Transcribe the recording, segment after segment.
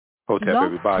Hotep, Blog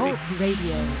everybody. Talk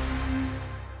Radio.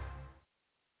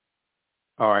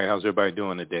 All right, how's everybody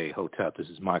doing today? Hotep, this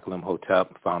is Michael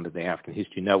Imhotep, founder of the African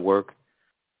History Network,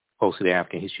 host of the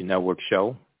African History Network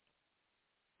show.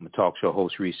 I'm a talk show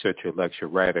host, researcher, lecturer,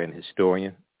 writer, and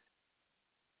historian.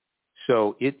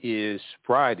 So it is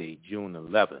Friday, June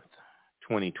 11th,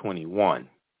 2021,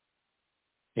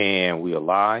 and we are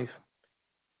live,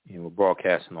 and we're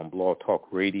broadcasting on Blog Talk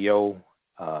Radio.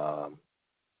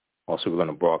 Also, we're going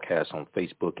to broadcast on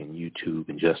Facebook and YouTube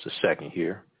in just a second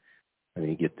here. Let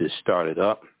me get this started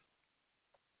up.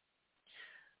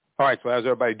 All right, so how's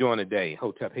everybody doing today?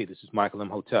 Hotep, hey, this is Michael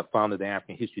Imhotep, founder of the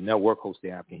African History Network, host of the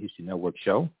African History Network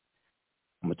show.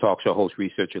 I'm a talk show host,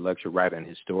 researcher, lecturer, writer, and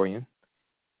historian.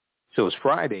 So it's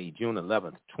Friday, June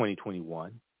 11th,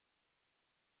 2021.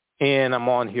 And I'm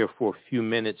on here for a few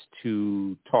minutes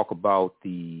to talk about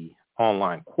the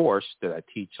online course that I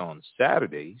teach on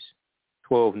Saturdays,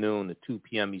 12 noon to 2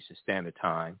 p.m. Eastern Standard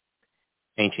Time.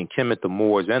 Ancient Kemet, the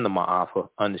Moors, and the Ma'afa,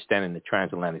 Understanding the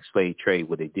Transatlantic Slave Trade,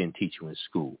 what they didn't teach you in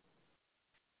school.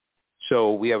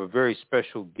 So we have a very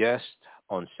special guest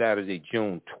on Saturday,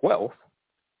 June 12th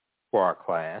for our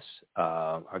class.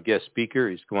 Our guest speaker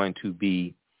is going to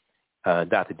be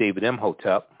Dr. David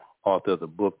Imhotep, author of the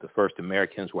book, The First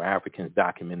Americans Where Africans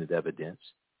Documented Evidence.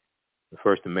 The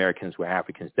First Americans Where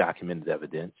Africans Documented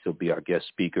Evidence. He'll be our guest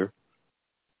speaker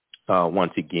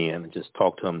once again, and just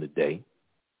talk to him today.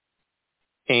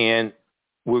 And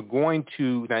we're going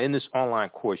to, now in this online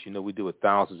course, you know, we do with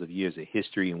thousands of years of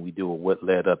history, and we do what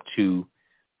led up to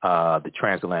the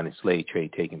transatlantic slave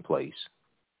trade taking place.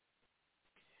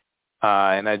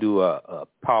 And I do a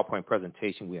PowerPoint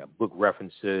presentation. We have book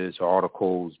references,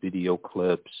 articles, video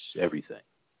clips, everything.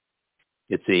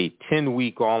 It's a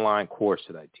 10-week online course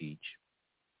that I teach.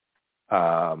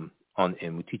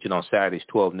 And we teach it on Saturdays,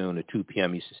 12 noon to 2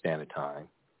 p.m. Eastern Standard Time.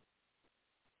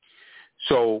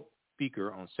 So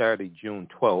speaker on Saturday, June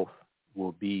 12th,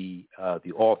 will be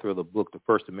the author of the book, The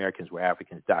First Americans Where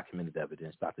Africans Documented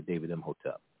Evidence, Dr. David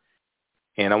Imhotep.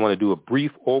 And I want to do a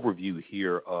brief overview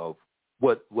here of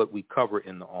what we cover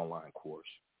in the online course.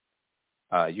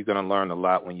 You're going to learn a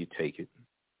lot when you take it.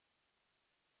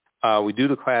 We do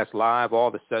the class live. All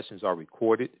the sessions are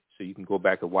recorded, so you can go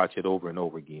back and watch it over and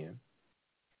over again.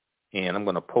 And I'm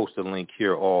going to post a link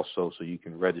here also so you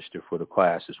can register for the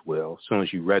class as well. As soon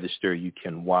as you register, you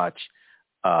can watch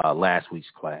last week's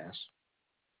class.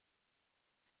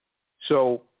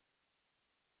 So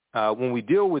when we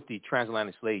deal with the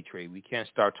transatlantic slave trade, we can't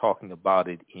start talking about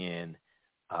it in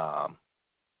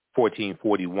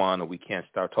 1441, or we can't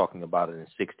start talking about it in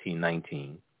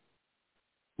 1619.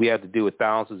 We have to deal with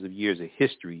thousands of years of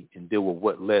history and deal with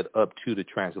what led up to the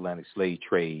transatlantic slave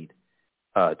trade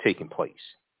taking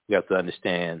place. We have to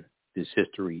understand this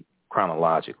history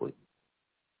chronologically.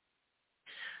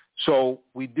 So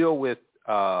we deal with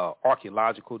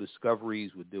archaeological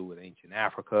discoveries. We deal with ancient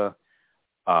Africa,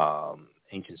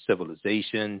 ancient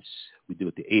civilizations. We deal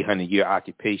with the 800-year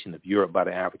occupation of Europe by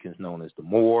the Africans known as the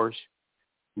Moors,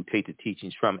 who take the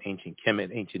teachings from ancient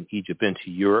Kemet, ancient Egypt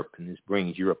into Europe, and this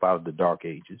brings Europe out of the Dark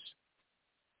Ages.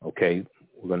 Okay,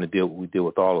 we deal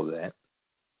with all of that.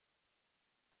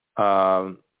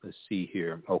 Let's see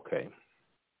here. Okay.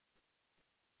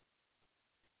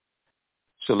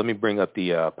 So let me bring up the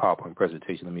PowerPoint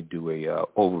presentation. Let me do a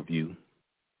overview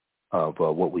of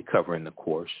what we cover in the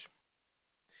course.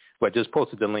 But I just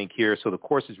posted the link here. So the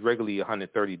course is regularly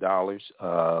 $130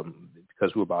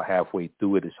 because we're about halfway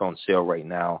through it. It's on sale right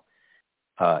now,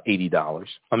 $80.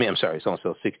 It's on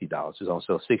sale $60. It's on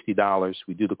sale $60.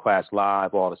 We do the class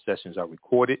live. All the sessions are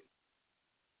recorded,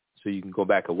 so you can go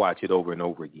back and watch it over and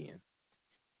over again.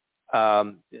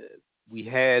 We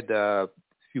had a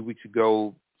few weeks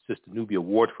ago, Sister Nubia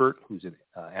Wardford, who's an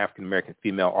African-American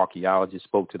female archaeologist,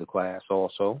 spoke to the class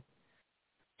also.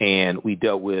 And we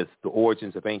dealt with the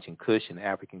origins of ancient Kush and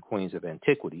African queens of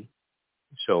antiquity.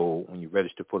 So when you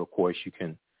register for the course, you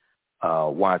can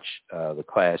watch the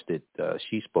class that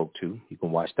she spoke to. You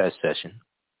can watch that session.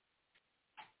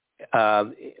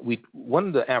 One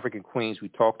of the African queens we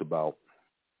talked about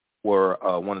were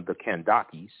one of the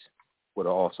Kandakis, what are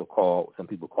also called, some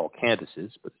people call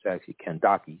Candaces, but it's actually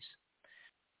Kandakis.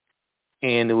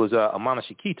 And it was Amana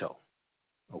Shikito,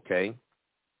 okay?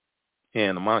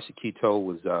 And Amana Shikito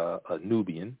was a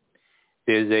Nubian.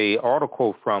 There's a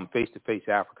article from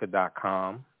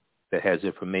face-to-faceafrica.com that has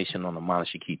information on Amana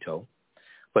Shikito.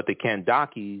 But the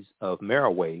Kandakis of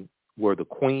Merowe were the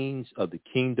queens of the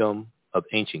kingdom of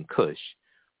ancient Kush,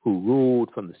 who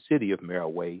ruled from the city of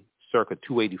Merowe circa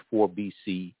 284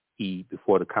 BCE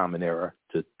before the Common Era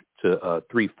to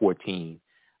 314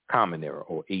 Common Era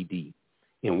or AD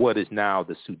in what is now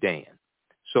the Sudan.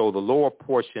 So the lower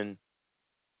portion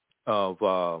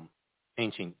of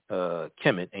ancient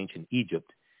Kemet, ancient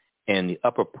Egypt, and the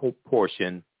upper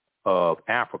portion of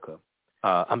Africa,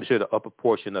 I'm sure the upper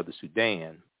portion of the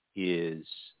Sudan is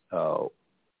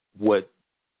what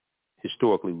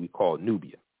historically we call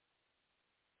Nubia.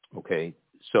 Okay,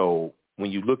 so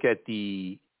when you look at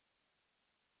the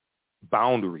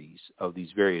boundaries of these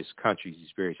various countries,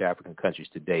 these various African countries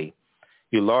today,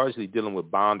 you're largely dealing with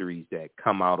boundaries that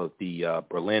come out of the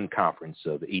Berlin Conference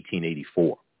of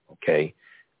 1884, okay?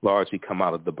 Largely come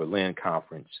out of the Berlin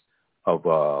Conference of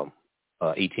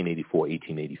 1884,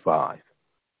 1885,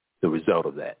 the result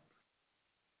of that.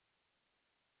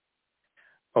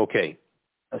 Okay,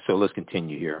 so let's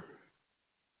continue here.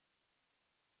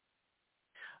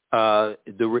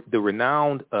 The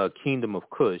renowned Kingdom of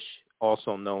Kush,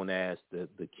 also known as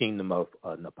the Kingdom of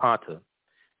Napata,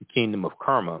 the Kingdom of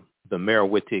Kerma, the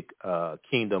Meroitic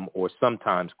Kingdom, or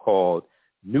sometimes called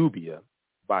Nubia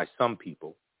by some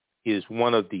people, is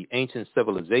one of the ancient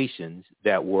civilizations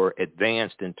that were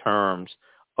advanced in terms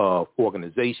of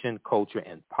organization, culture,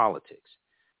 and politics.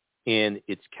 In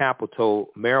its capital,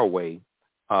 Meroe,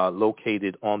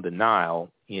 located on the Nile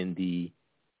in the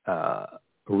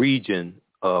region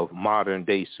of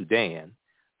modern-day Sudan,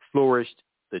 flourished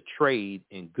the trade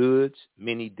in goods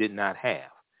many did not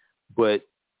have. But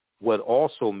what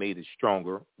also made it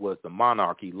stronger was the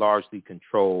monarchy largely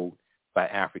controlled by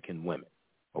African women.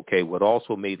 Okay, what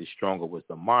also made it stronger was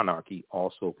the monarchy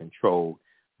also controlled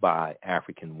by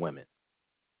African women.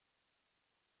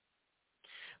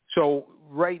 So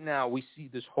right now we see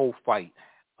this whole fight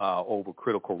over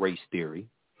critical race theory.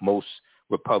 Most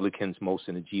Republicans, most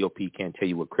in the GOP can't tell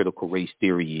you what critical race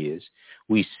theory is.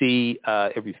 We see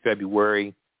every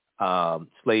February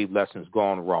slave lessons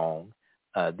gone wrong.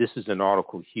 This is an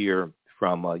article here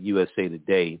from USA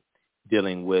Today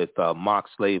dealing with mock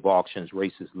slave auctions,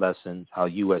 racist lessons, how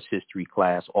U.S. history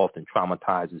class often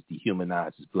traumatizes,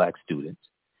 dehumanizes black students.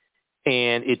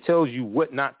 And it tells you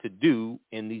what not to do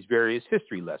in these various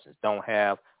history lessons. Don't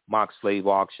have mock slave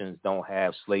auctions, don't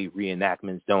have slave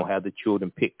reenactments, don't have the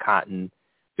children pick cotton,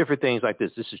 different things like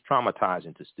this. This is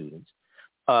traumatizing to students.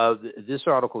 This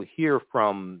article here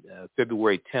from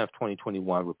February 10th,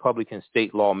 2021, Republican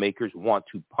state lawmakers want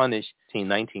to punish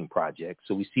 1619 Project.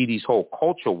 So we see these whole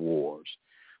culture wars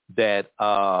that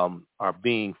are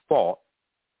being fought.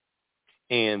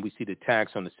 And we see the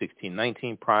attacks on the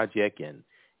 1619 Project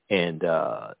and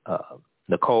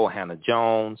Nicole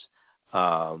Hannah-Jones.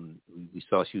 We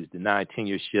saw she was denied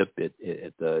tenureship at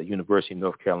the University of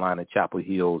North Carolina, Chapel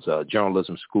Hill's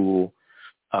journalism school.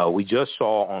 We just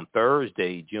saw on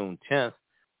Thursday, June 10th,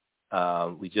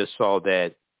 we just saw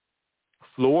that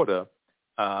Florida,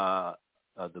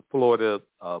 the Florida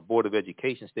Board of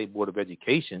Education, State Board of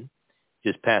Education,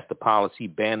 just passed a policy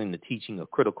banning the teaching of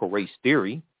critical race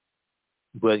theory.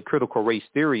 But critical race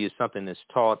theory is something that's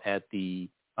taught at the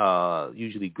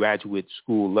usually graduate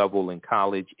school level in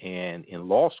college and in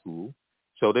law school.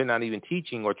 So they're not even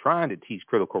teaching or trying to teach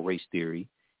critical race theory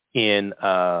in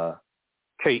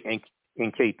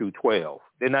K through 12.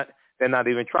 They're not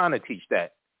even trying to teach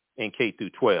that in K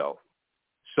through 12.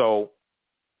 So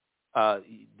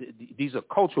these are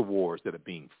culture wars that are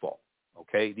being fought.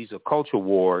 Okay, these are culture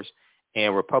wars,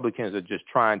 and Republicans are just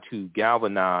trying to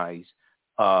galvanize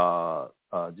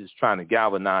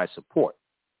support.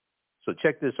 So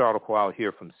check this article out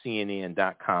here from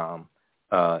CNN.com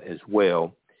as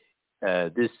well.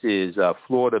 This is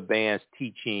Florida bans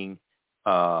teaching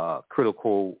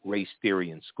critical race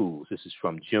theory in schools. This is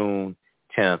from June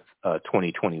 10th,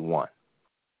 2021.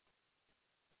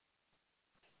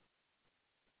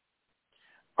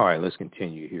 All right, let's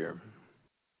continue here.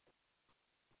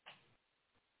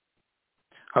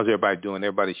 How's everybody doing?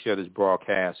 Everybody share this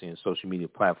broadcast in social media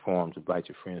platforms. Invite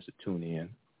your friends to tune in.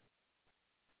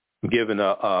 I'm giving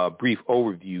a brief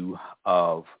overview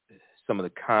of some of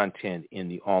the content in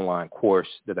the online course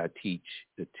that I teach,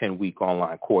 the 10-week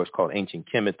online course called Ancient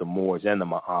Kemet, the Moors, and the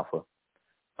Ma'afa,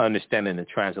 Understanding the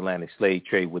Transatlantic Slave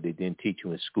Trade, what they didn't teach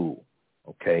you in school,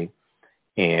 okay?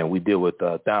 And we deal with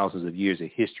thousands of years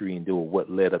of history and deal with what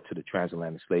led up to the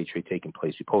transatlantic slave trade taking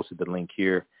place. We posted the link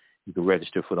here. You can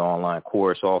register for the online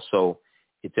course. Also,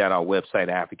 it's at our website,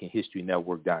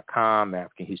 AfricanHistoryNetwork.com,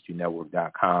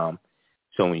 AfricanHistoryNetwork.com.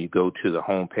 So when you go to the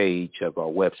homepage of our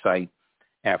website,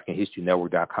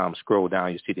 AfricanHistoryNetwork.com, scroll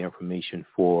down, you'll see the information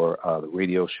for the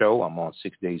radio show. I'm on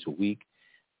 6 days a week.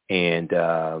 And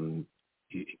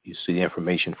you see the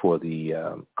information for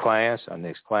the class, our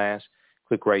next class.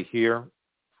 Click right here,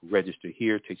 register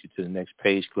here, takes you to the next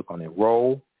page. Click on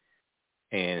enroll.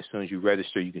 And as soon as you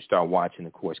register, you can start watching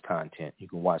the course content. You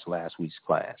can watch last week's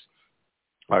class.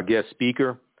 Our guest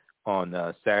speaker on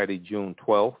Saturday, June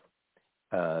 12th,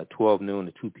 12 noon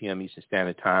to 2 p.m. Eastern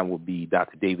Standard Time will be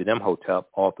Dr. David Imhotep,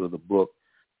 author of the book,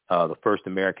 The First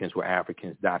Americans Were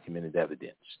Africans, Documented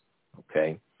Evidence.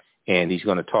 Okay. And he's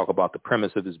going to talk about the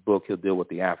premise of his book. He'll deal with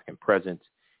the African presence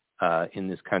in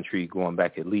this country going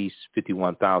back at least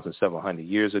 51,700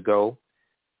 years ago.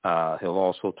 He'll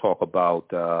also talk about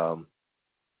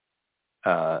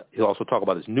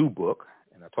his new book.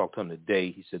 And I talked to him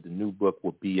today. He said the new book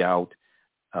will be out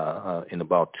in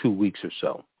about 2 weeks or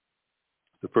so.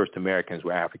 The First Americans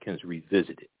Were Africans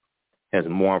Revisited. Has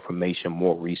more information,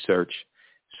 more research.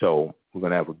 So we're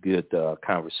going to have a good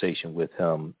conversation with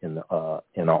him in our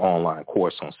online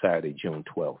course on Saturday, June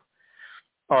 12th.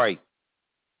 All right.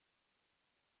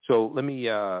 So let me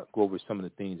go over some of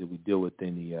the things that we deal with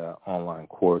in the online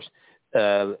course.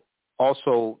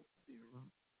 Also,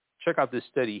 check out this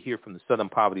study here from the Southern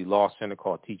Poverty Law Center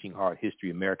called Teaching Hard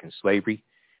History American Slavery.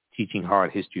 Teaching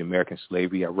Hard History American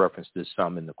Slavery. I referenced this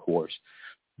some in the course.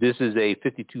 This is a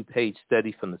 52-page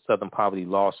study from the Southern Poverty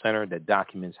Law Center that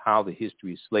documents how the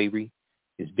history of slavery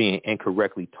is being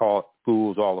incorrectly taught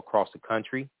schools all across the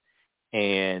country.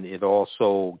 And it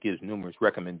also gives numerous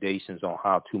recommendations on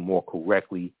how to more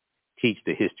correctly teach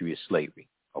the history of slavery.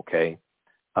 Okay.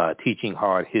 Teaching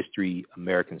Hard History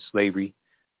American Slavery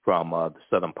from the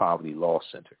Southern Poverty Law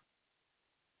Center.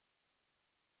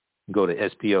 Go to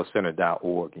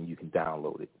splcenter.org and you can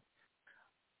download it.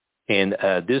 And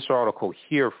this article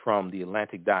here from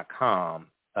theatlantic.com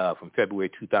from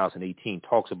February 2018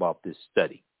 talks about this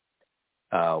study.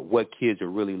 What kids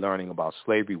are really learning about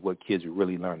slavery, what kids are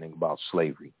really learning about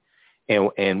slavery.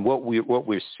 And what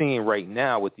we're seeing right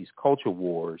now with these culture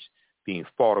wars being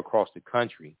fought across the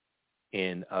country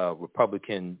in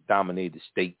Republican-dominated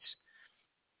states,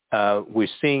 we're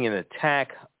seeing an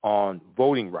attack on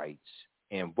voting rights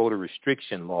and voter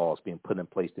restriction laws being put in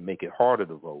place to make it harder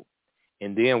to vote.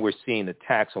 And then we're seeing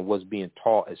attacks on what's being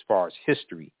taught as far as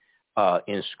history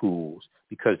in schools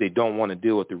because they don't want to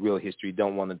deal with the real history,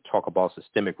 don't want to talk about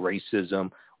systemic racism,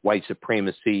 white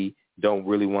supremacy, don't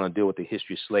really want to deal with the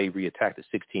history of slavery, attack the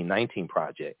 1619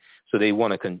 Project. So they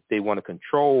want to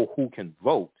control who can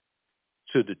vote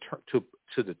to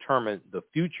determine the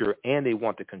future, and they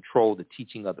want to control the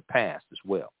teaching of the past as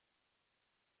well.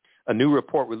 A new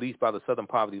report released by the Southern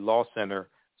Poverty Law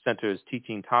Center's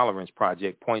Teaching Tolerance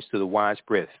Project points to the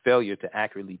widespread failure to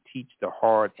accurately teach the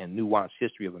hard and nuanced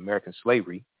history of American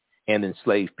slavery and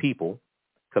enslaved people.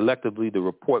 Collectively, the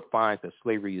report finds that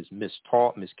slavery is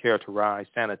mistaught,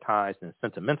 mischaracterized, sanitized, and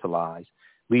sentimentalized,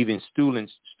 leaving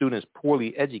students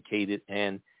poorly educated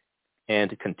and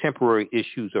contemporary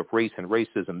issues of race and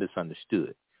racism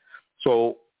misunderstood.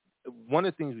 So one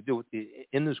of the things we do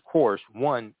in this course,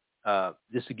 one,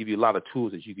 this will give you a lot of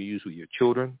tools that you can use with your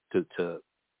children to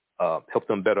help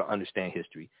them better understand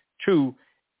history. Two,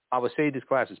 I would say this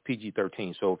class is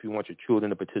PG-13, so if you want your children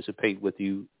to participate with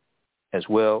you as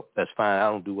well, that's fine. I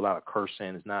don't do a lot of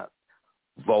cursing. It's not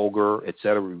vulgar, et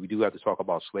cetera. We do have to talk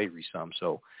about slavery some.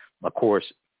 So, of course,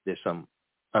 there's some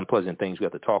unpleasant things we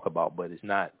have to talk about, but it's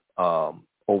not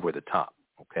over the top,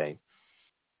 okay?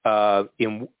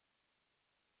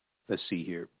 Let's see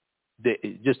here.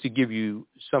 Just to give you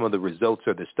some of the results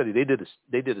of the study, they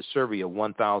did a survey of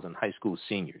 1,000 high school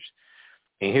seniors.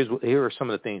 And here are some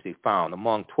of the things they found.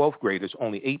 Among 12th graders,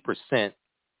 only 8%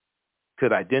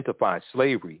 could identify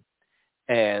slavery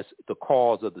as the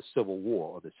cause of the Civil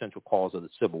War or the central cause of the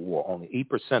Civil War. Only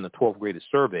 8% of 12th graders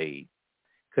surveyed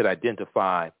could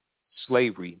identify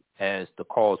slavery as the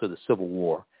cause of the Civil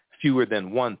War. Fewer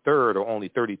than 1/3 or only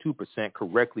 32%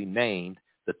 correctly named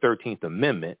the 13th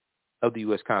Amendment of the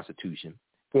U.S. Constitution,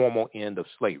 formal end of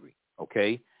slavery,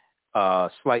 okay?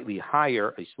 A slightly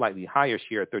higher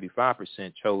share,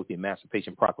 35%, chose the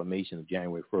Emancipation Proclamation of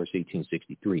January 1st,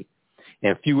 1863.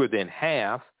 And fewer than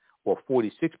half, or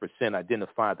 46%,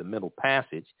 identified the Middle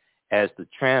Passage as the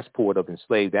transport of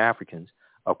enslaved Africans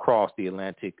across the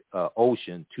Atlantic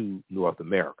Ocean to North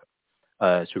America.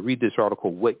 So read this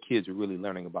article, What Kids Are Really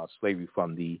Learning About Slavery,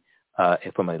 from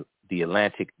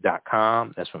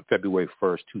theatlantic.com. That's from February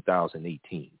 1st,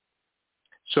 2018.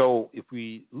 So if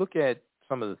we look at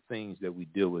some of the things that we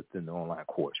deal with in the online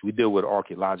course, we deal with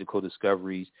archaeological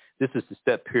discoveries. This is the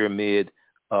step pyramid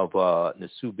of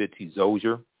Nasubiti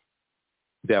Zoser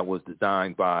that was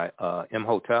designed by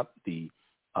Imhotep, the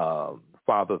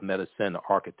father of medicine,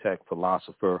 architect,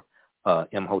 philosopher,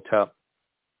 Imhotep.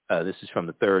 This is from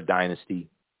the Third Dynasty.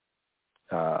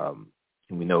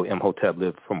 And we know Imhotep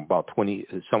lived from about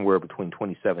somewhere between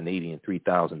 2780 and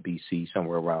 3000 BC,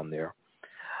 somewhere around there.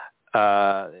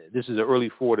 This is an early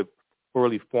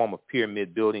early form of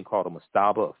pyramid building called a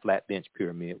mastaba, a flat bench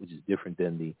pyramid, which is different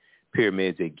than the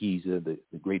pyramids at Giza, the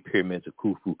great pyramids of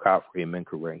Khufu, Khafre, and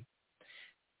Menkaure.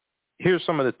 Here's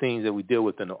some of the things that we deal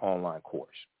with in the online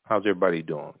course. How's everybody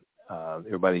doing?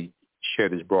 Everybody share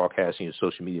this broadcast on your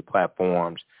social media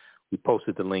platforms. We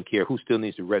posted the link here. Who still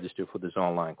needs to register for this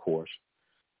online course?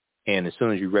 And as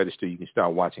soon as you register, you can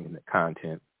start watching the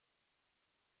content.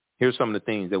 Here's some of the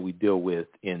things that we deal with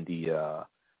in the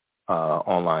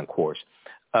online course.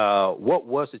 What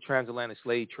was the transatlantic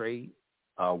slave trade?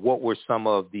 What were some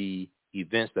of the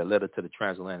events that led up to the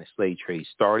transatlantic slave trade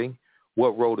starting?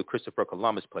 What role did Christopher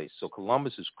Columbus play? So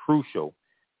Columbus is crucial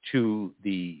to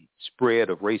the spread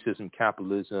of racism,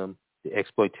 capitalism, the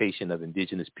exploitation of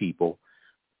indigenous people.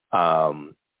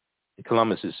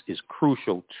 Columbus is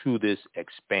crucial to this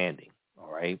expanding,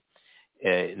 all right?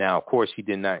 Now, of course, he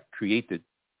did not create the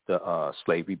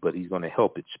slavery, but he's going to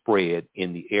help it spread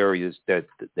in the areas that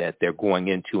they're going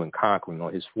into and conquering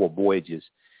on his 4 voyages,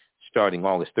 starting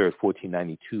August 3rd,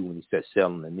 1492, when he set sail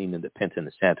on the Nina, the Pinta, and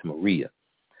the Santa Maria.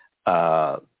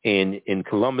 In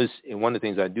Columbus, and one of the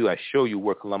things I do, I show you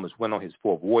where Columbus went on his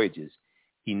 4 voyages.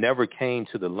 He never came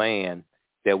to the land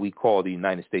that we call the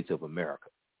United States of America.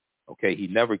 Okay, he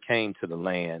never came to the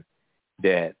land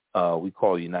that we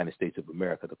call the United States of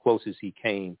America. The closest he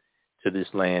came to this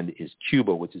land is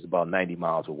Cuba, which is about 90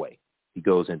 miles away. He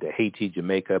goes into Haiti,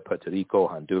 Jamaica, Puerto Rico,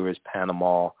 Honduras,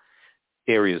 Panama,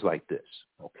 areas like this.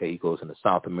 Okay, he goes into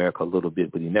South America a little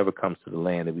bit, but he never comes to the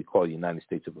land that we call the United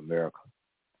States of America.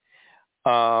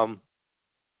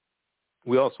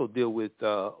 We also deal with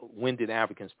when did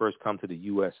Africans first come to the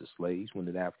U.S. as slaves? When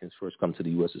did Africans first come to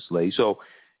the U.S. as slaves? So,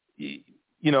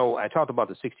 you know, I talked about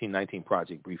the 1619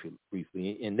 Project briefly,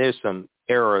 and there's some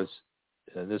errors.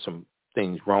 There's some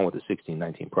things wrong with the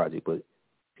 1619 Project, but you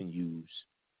can use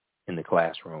in the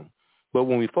classroom. But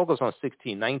when we focus on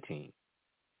 1619,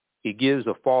 it gives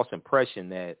a false impression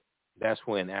that that's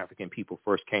when African people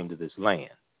first came to this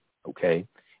land, okay,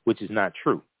 which is not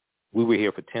true. We were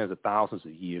here for tens of thousands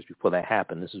of years before that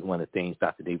happened. This is one of the things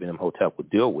Dr. David Imhotep would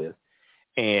deal with.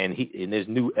 And there's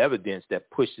new evidence that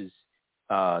pushes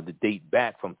the date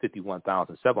back from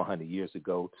 51,700 years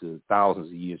ago to thousands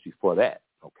of years before that.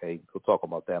 Okay, we'll talk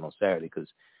about that on Saturday because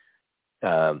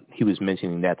he was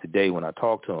mentioning that today when I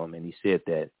talked to him, and he said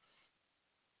that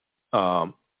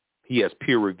he has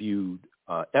peer-reviewed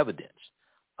evidence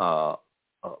of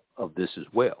this as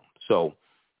well. So,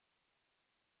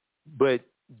 but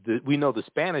we know the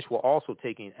Spanish were also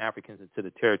taking Africans into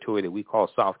the territory that we call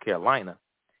South Carolina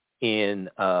in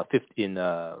the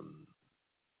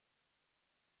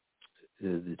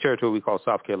territory we call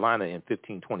South Carolina in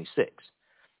 1526.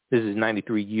 This is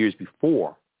 93 years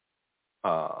before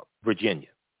Virginia,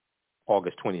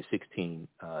 August 20,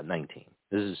 1619.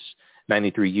 This is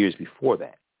 93 years before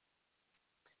that.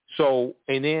 So,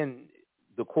 and then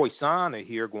the Khoisan are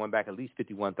here going back at least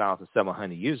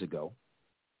 51,700 years ago.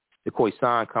 The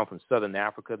Khoisan come from southern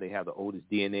Africa. They have the oldest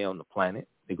DNA on the planet.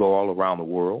 They go all around the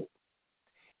world.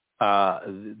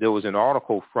 There was an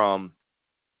article from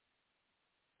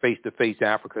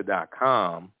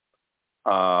face-to-faceafrica.com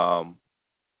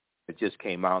that just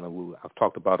came out, and I've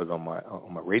talked about it on my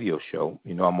radio show.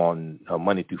 You know, I'm on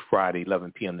Monday through Friday,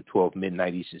 11 p.m. to 12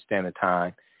 midnight Eastern Standard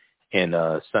Time, and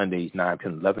Sundays, 9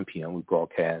 p.m. to 11 p.m. We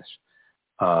broadcast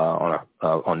on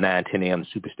 9, 10 a.m.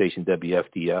 Superstation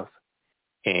WFDF.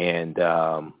 And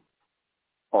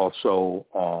also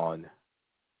on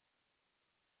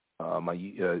my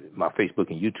Facebook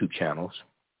and YouTube channels.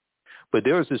 But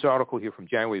there was this article here from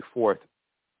June 4th,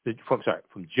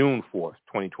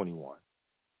 2021,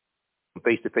 from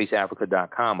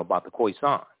face-to-faceafrica.com about the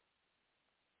Khoisan.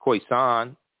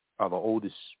 Khoisan are the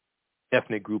oldest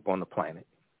ethnic group on the planet,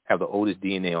 have the oldest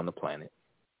DNA on the planet.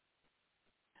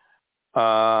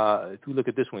 If you look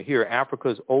at this one here,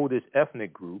 Africa's oldest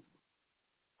ethnic group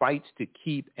fights to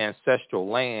keep ancestral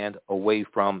land away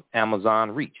from Amazon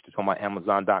reach. They're talking about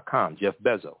Amazon.com, Jeff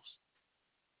Bezos.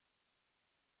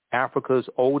 Africa's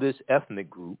oldest ethnic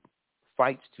group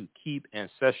fights to keep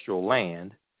ancestral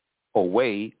land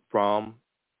away from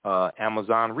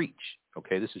Amazon reach.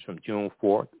 Okay, this is from June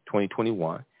 4th,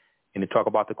 2021, and they talk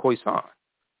about the Khoisan.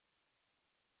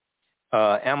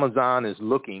 Amazon is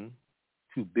looking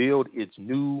to build its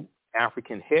new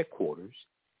African headquarters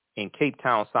in Cape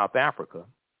Town, South Africa,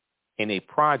 in a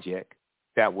project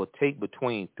that will take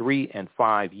between 3 and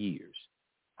 5 years.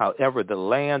 However, the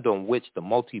land on which the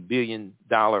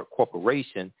multi-billion-dollar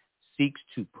corporation seeks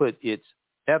to put its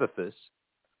edifice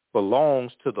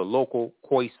belongs to the local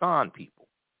Khoisan people,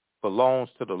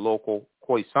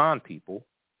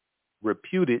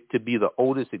 reputed to be the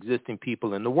oldest existing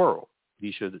people in the world.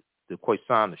 These are the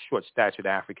Khoisan, the short-statured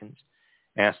Africans,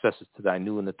 ancestors to the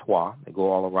Ainu and the Twa. They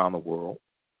go all around the world.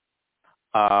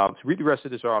 So read the rest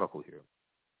of this article here.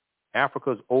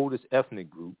 Africa's oldest ethnic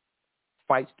group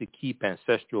fights to keep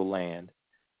ancestral land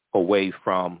away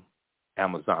from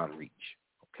Amazon reach,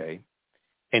 okay?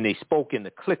 And they spoke in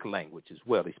the click language as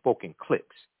well. They spoke in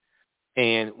clicks.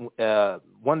 And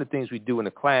one of the things we do in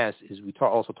the class is we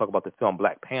also talk about the film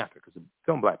Black Panther, because the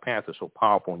film Black Panther is so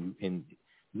powerful, and you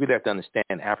really have to understand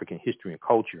African history and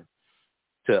culture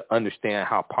to understand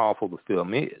how powerful the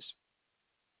film is.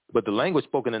 But the language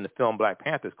spoken in the film Black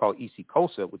Panther is called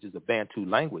isiXhosa, which is a Bantu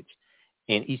language,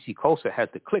 and isiXhosa has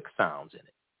the click sounds in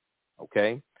it,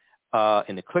 okay?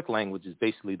 And the click language is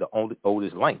basically the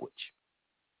oldest language.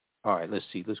 All right, let's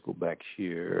see. Let's go back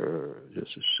here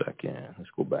just a second.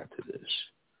 Let's go back to this.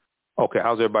 Okay,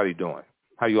 how's everybody doing?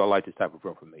 How you all like this type of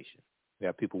information? We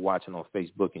have people watching on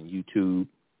Facebook and YouTube.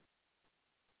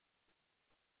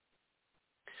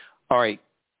 All right,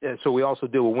 so we also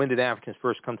deal with when did Africans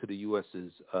first come to the U.S.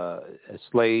 as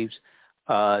slaves?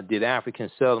 Did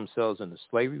Africans sell themselves into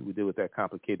slavery? We deal with that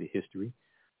complicated history.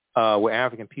 Were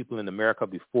African people in America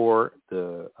before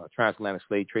the transatlantic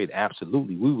slave trade?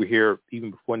 Absolutely. We were here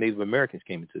even before Native Americans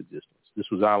came into existence. This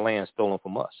was our land stolen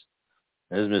from us.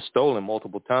 And it's been stolen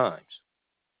multiple times.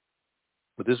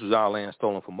 But this was our land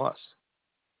stolen from us.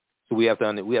 So we have to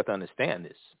understand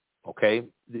this, okay?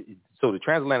 So the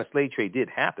transatlantic slave trade did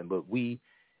happen, but we,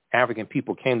 African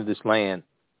people, came to this land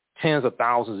tens of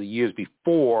thousands of years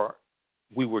before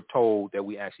we were told that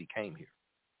we actually came here.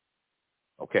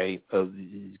 Okay,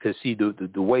 because see,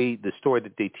 the way, the story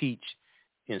that they teach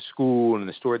in school and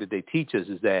the story that they teach us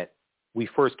is that we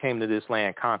first came to this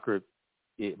land conquered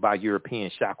by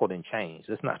Europeans, shackled and chains.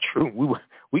 That's not true.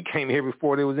 We came here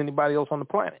before there was anybody else on the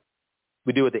planet.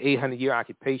 We deal with the 800-year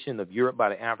occupation of Europe by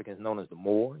the Africans known as the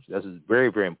Moors. That's a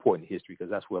very, very important history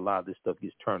because that's where a lot of this stuff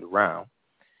gets turned around.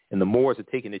 And the Moors are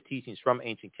taking the teachings from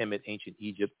ancient Kemet, ancient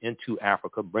Egypt into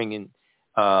Africa, bringing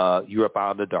Europe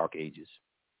out of the Dark Ages.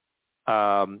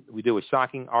 We deal with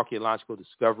shocking archaeological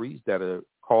discoveries that are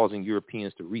causing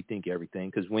Europeans to rethink everything.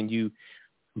 Because when you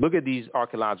look at these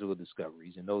archaeological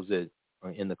discoveries, and those that are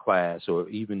in the class, or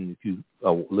even if you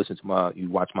you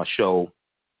watch my show,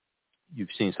 you've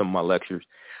seen some of my lectures.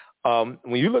 When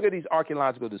you look at these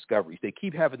archaeological discoveries, they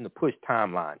keep having to push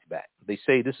timelines back. They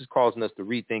say this is causing us to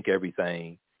rethink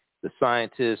everything. The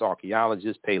scientists,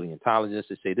 archaeologists, paleontologists,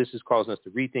 they say this is causing us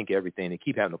to rethink everything. They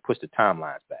keep having to push the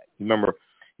timelines back.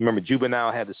 Remember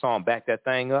Juvenile had the song Back That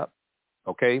Thing Up,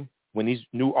 okay? When these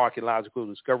new archaeological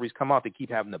discoveries come out, they keep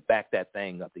having to back that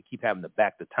thing up. They keep having to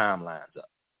back the timelines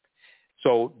up.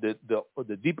 So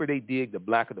the deeper they dig, the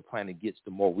blacker the planet gets,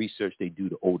 the more research they do,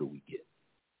 the older we get.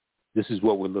 This is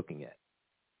what we're looking at.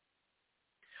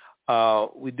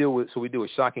 We deal with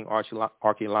shocking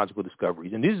archaeological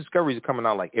discoveries. And these discoveries are coming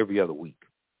out like every other week.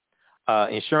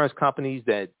 Insurance companies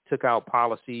that took out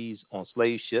policies on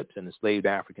slave ships and enslaved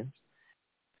Africans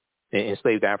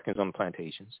on the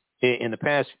plantations. In the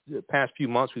past few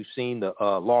months, we've seen the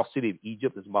lost city of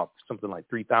Egypt. It's about something like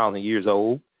 3,000 years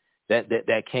old.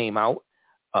 That came out.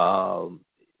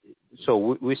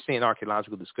 So we're seeing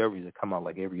archaeological discoveries that come out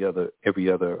like every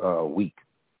other week.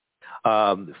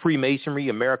 Freemasonry,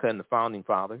 America and the Founding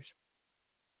Fathers.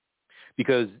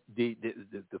 Because the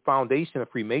foundation of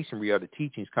Freemasonry are the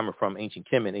teachings coming from ancient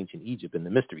Kemet, ancient Egypt, and the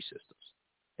mystery systems.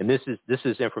 And this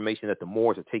is information that the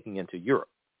Moors are taking into Europe.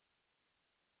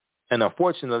 And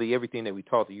unfortunately, everything that we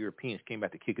taught the Europeans came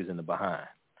back to kick us in the behind.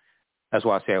 That's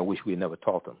why I say I wish we had never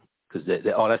taught them, because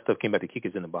all that stuff came back to kick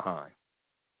us in the behind.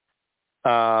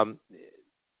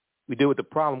 We deal with the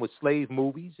problem with slave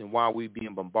movies and why we're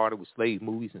being bombarded with slave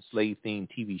movies and slave-themed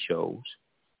TV shows.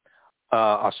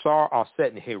 Asar,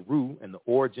 Aset, and Heru and the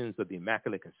origins of the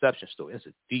Immaculate Conception story. It's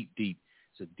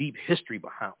a deep history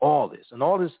behind all this. And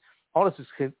all this is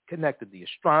connected to the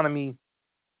astronomy,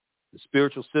 the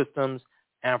spiritual systems,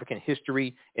 African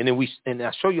history, and then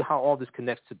I'll show you how all this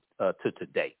connects to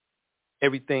today.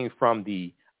 Everything from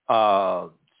the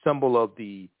symbol of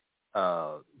the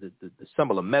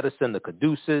symbol of medicine, the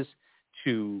caduceus,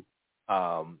 to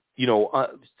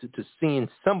seeing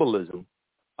symbolism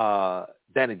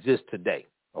that exists today.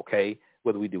 Okay,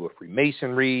 whether we do with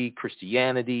Freemasonry,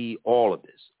 Christianity, all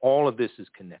of this is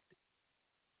connected.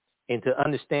 And to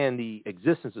understand the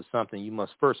existence of something, you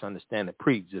must first understand the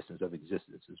pre-existence of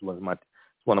existence. Is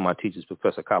one of my teachers,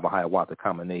 Professor Kabahayawata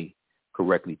Kamene,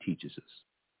 correctly teaches us.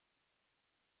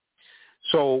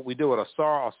 So we deal with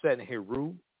Asar, Aset, and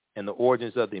Heru and the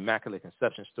origins of the Immaculate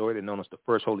Conception story. They're known as the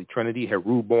First Holy Trinity.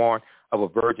 Heru born of a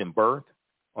virgin birth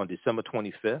on December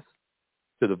 25th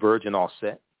to the Virgin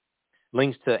Aset.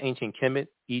 links to ancient Kemet,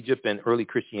 Egypt, and early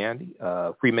Christianity.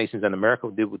 Freemasons in America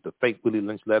did with the fake Willie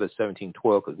Lynch letter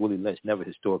 1712 because Willie Lynch never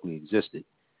historically existed.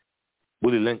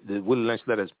 The Willie Lynch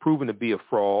letter is proven to be a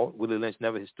fraud. Willie Lynch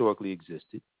never historically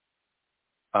existed.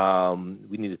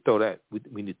 We need to throw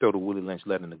we need to throw the Willie Lynch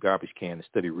letter in the garbage can and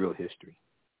study real history.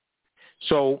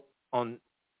 So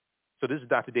this is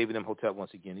Dr. David Imhotep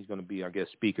once again. He's going to be our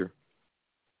guest speaker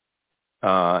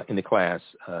in the class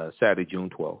Saturday, June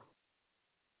 12th,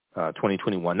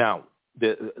 2021. Now,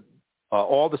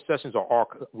 all the sessions are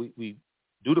we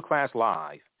do the class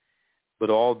live, but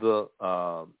all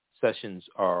the sessions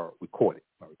are recorded.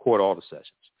 I record all the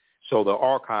sessions. So the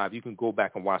archive, you can go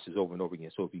back and watch this over and over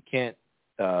again. So if you can't,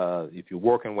 if you're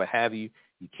working, what have you,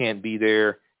 you can't be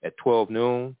there at 12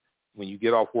 noon when you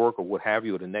get off work or what have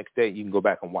you, or the next day, you can go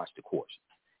back and watch the course.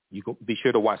 You can be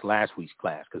sure to watch last week's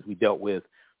class because we dealt with,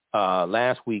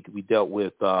 last week we dealt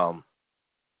with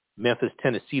Memphis,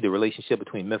 Tennessee, the relationship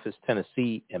between Memphis,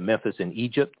 Tennessee and Memphis and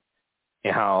Egypt,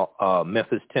 and how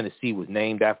Memphis, Tennessee was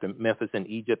named after Memphis and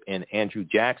Egypt, and Andrew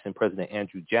Jackson, President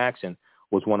Andrew Jackson,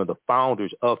 was one of the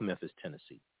founders of Memphis,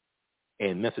 Tennessee.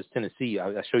 And Memphis, Tennessee,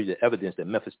 I show you the evidence that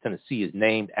Memphis, Tennessee is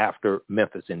named after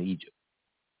Memphis in Egypt.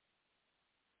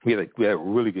 We had a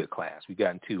really good class. We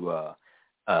got into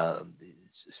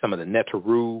some of the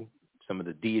Neteru, some of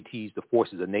the deities, the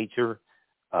forces of nature,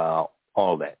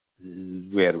 all that.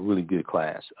 We had a really good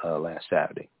class last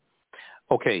Saturday.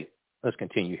 Okay, let's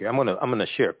continue here. I'm gonna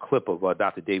share a clip of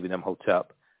Dr. David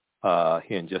Imhotep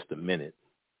here in just a minute.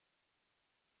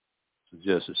 So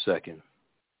just a second.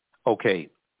 Okay,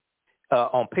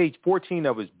 on page 14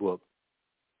 of his book,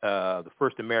 The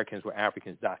First Americans Were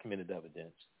Africans, Documented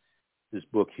Evidence. This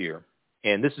book here,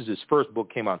 and this is his first book,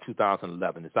 came out in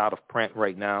 2011. It's out of print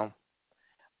right now.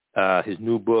 His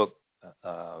new book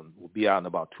will be out in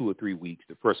about 2 or 3 weeks.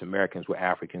 The First Americans Were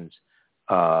Africans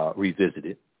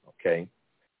Revisited. Okay.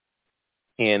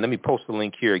 And let me post the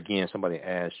link here again. Somebody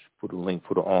asked for the link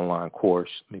for the online course.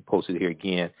 Let me post it here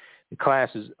again. The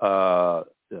class is about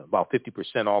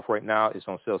 50% off right now. It's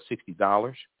on sale $60.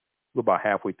 We're about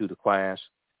halfway through the class.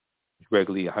 It's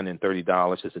regularly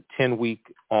 $130. It's a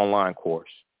 10-week online course.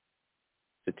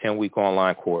 It's a 10-week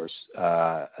online course.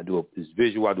 It's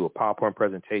visual. I do a PowerPoint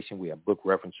presentation. We have book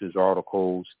references,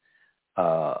 articles,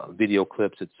 video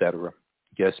clips, etc.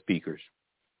 Guest speakers.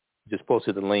 Just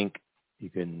posted the link.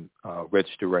 You can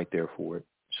register right there for it.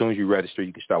 As soon as you register,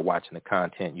 you can start watching the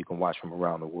content. You can watch from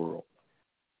around the world.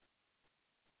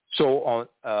 So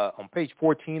on page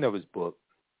 14 of his book,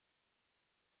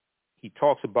 he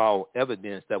talks about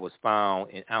evidence that was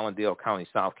found in Allendale County,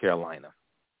 South Carolina,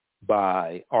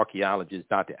 by archaeologist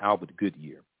Dr. Albert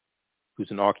Goodyear,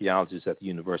 who's an archaeologist at the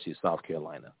University of South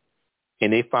Carolina.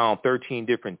 And they found 13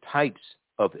 different types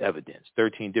of evidence,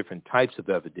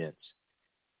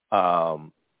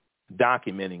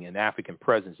 documenting an African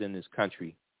presence in this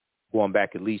country going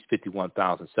back at least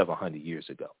 51,700 years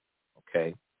ago.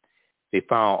 Okay. They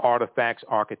found artifacts,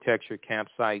 architecture,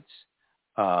 campsites,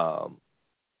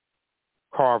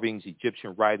 carvings,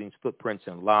 Egyptian writings, footprints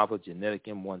in lava, genetic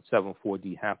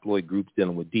M174D haploid groups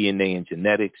dealing with DNA and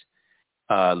genetics,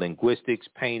 linguistics,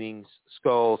 paintings,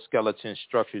 skulls, skeletons,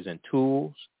 structures, and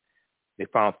tools. They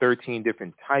found 13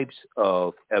 different types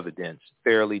of evidence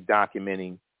fairly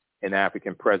documenting an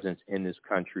African presence in this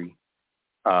country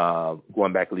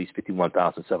going back at least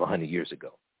 51,700 years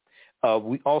ago.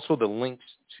 We also, the links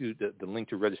to the link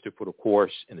to register for the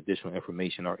course and additional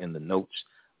information are in the notes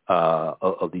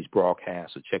of these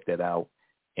broadcasts, so check that out.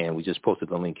 And we just posted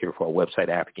the link here for our website,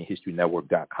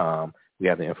 AfricanHistoryNetwork.com. We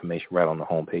have the information right on the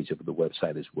homepage of the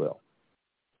website as well.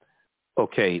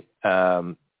 Okay,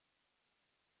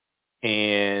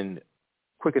 and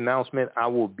quick announcement, I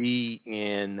will be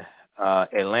in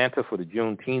Atlanta for the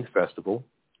Juneteenth Festival,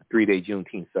 a 3-day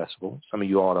Juneteenth Festival. Some of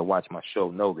you all that watch my show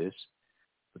know this,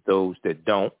 but those that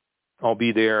don't, I'll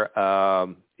be there.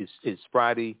 It's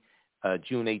Friday,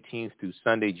 June 18th through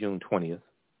Sunday, June 20th,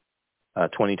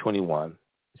 2021.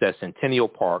 It's at Centennial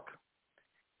Park,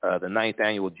 the 9th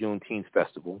Annual Juneteenth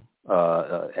Festival,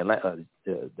 the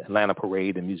Atlanta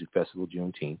Parade and Music Festival,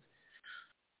 Juneteenth.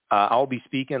 I'll be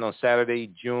speaking on Saturday,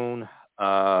 June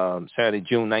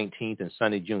 19th and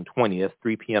Sunday, June 20th,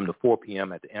 3 p.m. to 4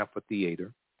 p.m. at the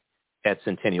Amphitheater at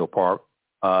Centennial Park.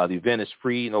 The event is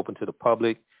free and open to the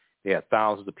public. They have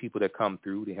thousands of people that come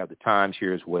through. They have the times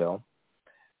here as well.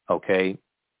 Okay.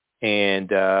 And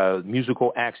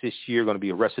musical acts this year are going to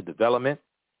be Arrested Development.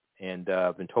 And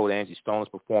I've been told Angie Stone is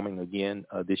performing again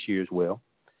this year as well.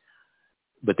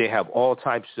 But they have all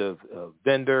types of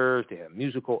vendors. They have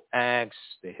musical acts.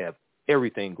 They have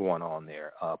everything going on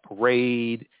there.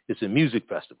 Parade. It's a music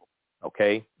festival.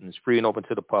 okay? And it's free and open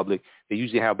to the public. They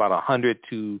usually have about 100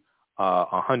 to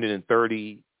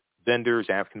 130 vendors,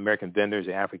 African-American vendors,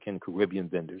 African Caribbean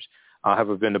vendors. I'll have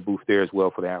a vendor booth there as well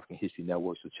for the African History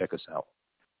Network, so check us out,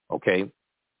 okay?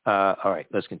 All right,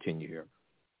 let's continue here.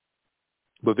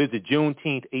 But visit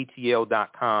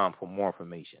JuneteenthATL.com for more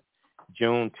information.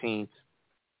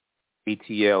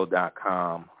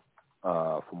 JuneteenthATL.com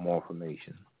for more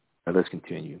information. Now let's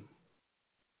continue.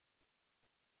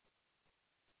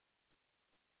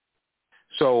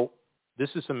 So this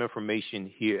is some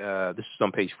information here. This is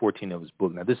on page 14 of his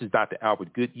book. Now, this is Dr.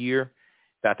 Albert Goodyear.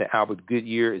 Dr. Albert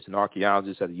Goodyear is an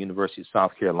archaeologist at the University of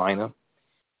South Carolina.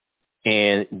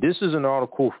 And this is an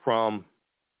article from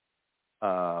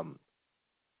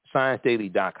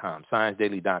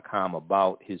ScienceDaily.com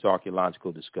about his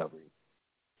archaeological discovery.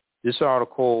 This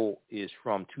article is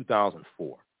from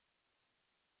 2004.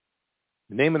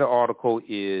 The name of the article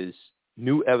is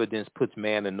New Evidence Puts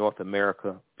Man in North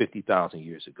America 50,000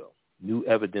 Years Ago. New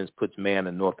evidence puts man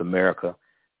in North America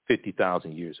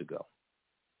 50,000 years ago.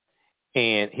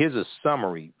 And here's a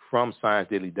summary from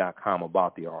ScienceDaily.com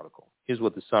about the article. Here's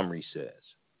what the summary says.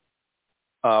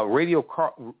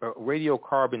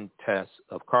 Radiocarbon tests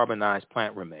of carbonized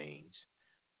plant remains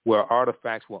where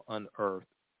artifacts were unearthed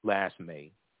last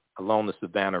May along the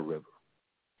Savannah River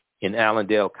in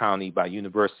Allendale County by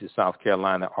University of South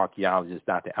Carolina archaeologist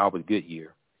Dr. Albert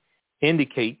Goodyear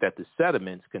indicate that the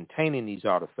sediments containing these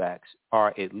artifacts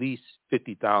are at least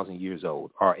 50,000 years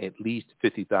old,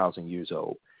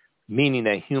 meaning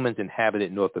that humans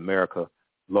inhabited North America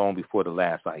long before the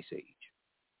last ice age.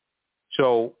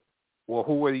 So, well,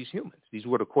 who were these humans? These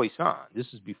were the Khoisan.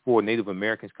 This is before Native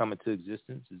Americans come into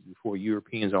existence. This is before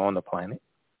Europeans are on the planet.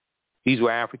 These were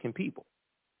African people.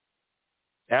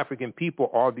 African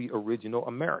people are the original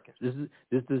Americans.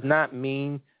 This does not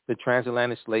mean the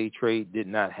transatlantic slave trade did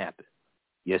not happen.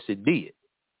 Yes, it did.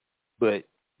 But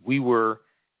we were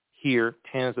here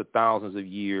tens of thousands of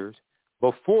years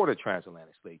before the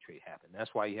transatlantic slave trade happened.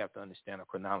 That's why you have to understand a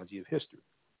chronology of history.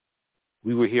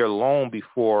 We were here long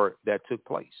before that took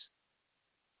place.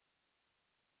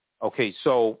 Okay,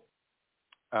 so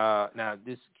now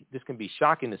this can be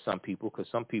shocking to some people because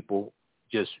some people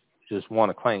just want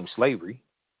to claim slavery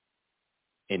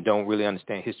and don't really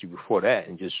understand history before that.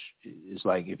 And just, it's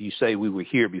like if you say we were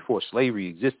here before slavery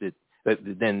existed,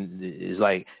 then it's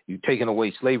like you're taking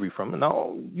away slavery from it.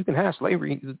 No, you can have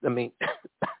slavery. I mean,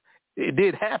 it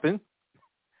did happen,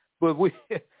 but we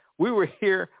were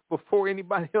here before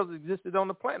anybody else existed on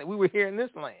the planet. We were here in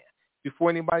this land before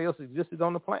anybody else existed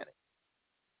on the planet.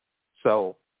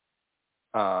 So,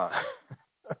 so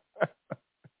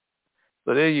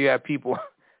there you have people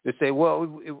that say,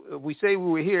 well, if we say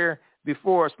we were here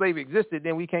before slavery existed,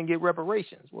 then we can't get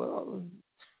reparations. Well,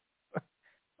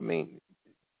 I mean,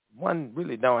 one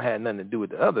really don't have nothing to do with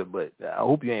the other, but I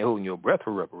hope you ain't holding your breath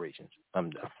for reparations.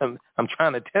 I'm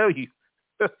trying to tell you.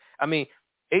 I mean,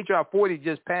 H.R. 40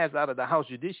 just passed out of the House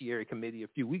Judiciary Committee a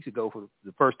few weeks ago for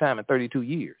the first time in 32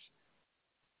 years.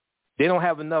 They don't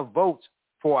have enough votes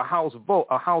for a House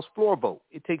floor vote.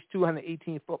 It takes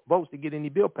 218 votes to get any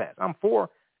bill passed. I'm for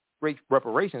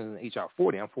reparations in H.R.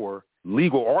 40. I'm for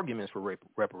legal arguments for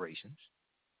reparations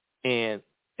and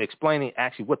explaining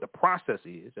actually what the process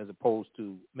is as opposed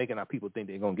to making our people think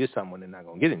they're going to get something when they're not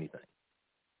going to get anything.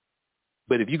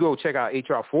 But if you go check out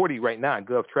H.R. 40 right now at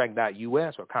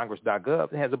govtrack.us or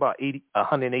congress.gov, it has about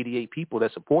 188 people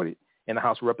that support it in the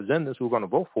House of Representatives who are going to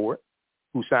vote for it,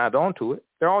 who signed on to it.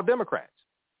 They're all Democrats.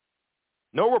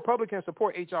 No Republicans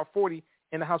support H.R. 40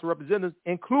 in the House of Representatives,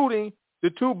 including the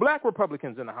two black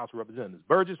Republicans in the House of Representatives.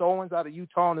 Burgess Owens out of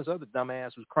Utah and this other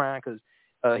dumbass was crying because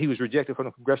he was rejected from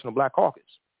the Congressional Black Caucus.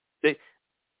 They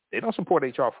don't support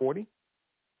H.R. 40.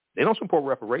 They don't support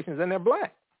reparations, and they're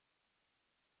black.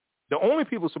 The only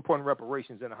people supporting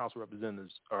reparations in the House of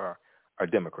Representatives are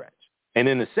Democrats. And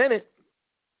in the Senate,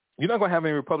 you're not going to have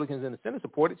any Republicans in the Senate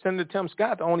support it. Senator Tim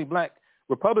Scott, the only black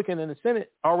Republican in the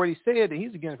Senate, already said that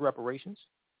he's against reparations.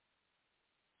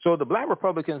 So the black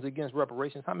Republicans against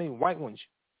reparations, how many white ones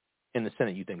in the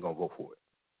Senate you think are going to vote for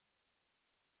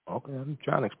it? Okay, I'm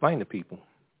trying to explain to people.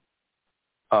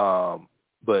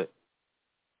 But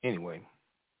anyway,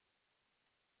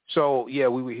 so yeah,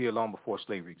 we were here long before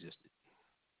slavery existed.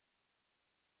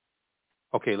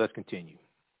 Okay, let's continue.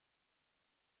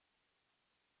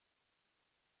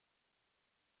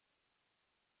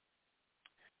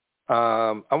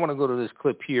 I want to go to this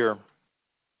clip here.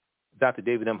 Dr.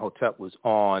 David Imhotep was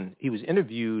he was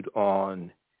interviewed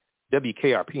on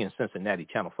WKRP in Cincinnati,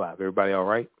 Channel 5. Everybody all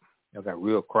right? I got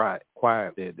real quiet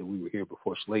there that we were here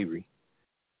before slavery.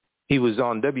 He was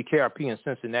on WKRP in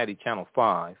Cincinnati, Channel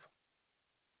 5.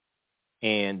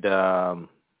 And I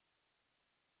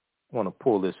want to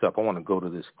pull this up. I want to go to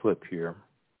this clip here.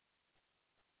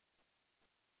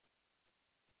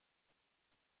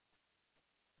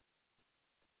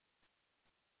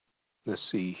 Let's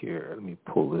see here. Let me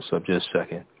pull this up just a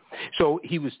second. So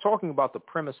he was talking about the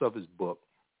premise of his book.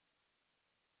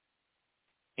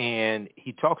 And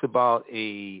he talks about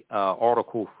a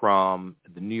article from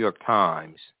the New York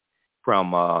Times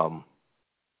from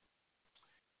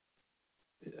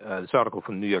this article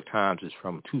from the New York Times is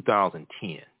from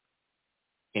 2010,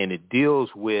 and it deals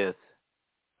with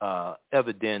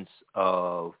evidence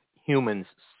of humans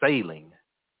sailing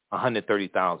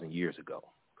 130,000 years ago,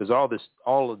 because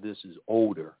all of this is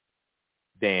older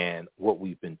than what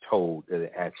we've been told that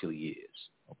it actually is.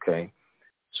 Okay,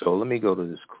 so let me go to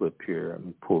this clip here. Let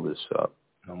me pull this up.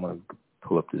 I'm going to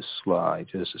pull up this slide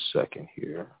just a second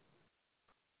here.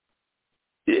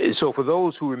 So for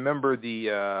those who remember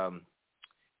the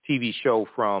TV show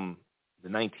from the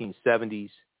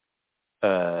 1970s,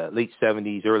 late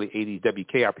 70s, early 80s,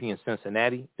 WKRP in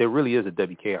Cincinnati. There really is a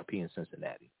WKRP in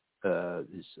Cincinnati.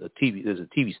 There's a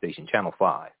TV station, Channel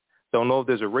 5. Don't know if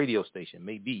there's a radio station,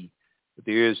 maybe, but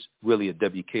there is really a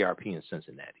WKRP in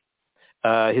Cincinnati.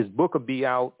 His book will be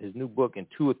out, his new book, in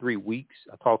 2 or 3 weeks.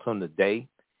 I talked to him today,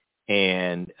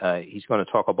 and he's going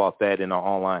to talk about that in our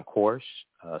online course.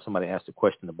 Somebody asked a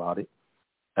question about it.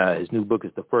 His new book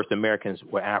is The First Americans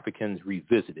Were Africans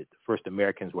Revisited. The First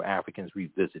Americans Were Africans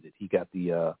Revisited. He got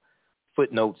the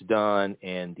footnotes done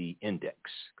and the index,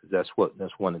 because that's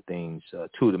one of the things,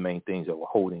 two of the main things that were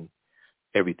holding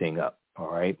everything up. All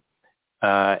right.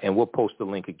 And we'll post the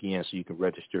link again so you can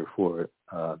register for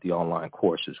the online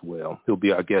course as well. He'll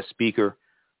be our guest speaker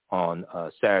on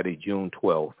Saturday, June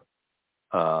 12th,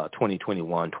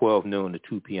 2021, 12 noon to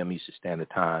 2 p.m. Eastern Standard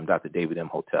Time, Dr. David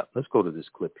Imhotep. Let's go to this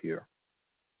clip here.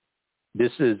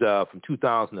 This is from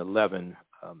 2011,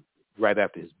 right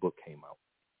after his book came out.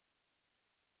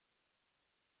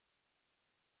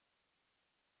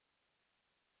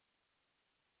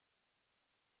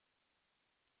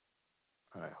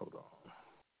 All right, hold on.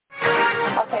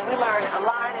 Okay, we learned a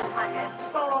lot in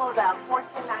school about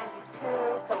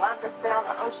 1492, Columbus sailed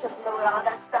the ocean blue and all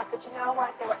that stuff. But you know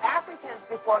what? There were Africans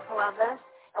before Columbus.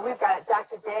 And we've got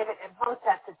Dr. David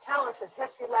Imhotep to tell us his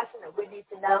history lesson that we need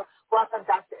to know. Welcome,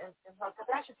 Dr. Imhotep.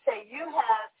 And I should say you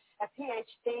have a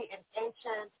PhD in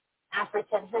ancient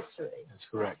African history. That's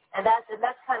correct. And that's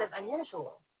kind of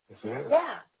unusual. Yes, it is.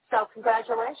 Yeah. So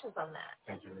congratulations on that.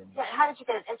 Thank you very much. Yeah, how did you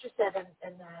get interested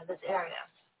in this area?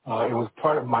 It was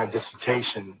part of my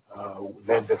dissertation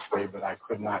led this way, but I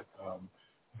could not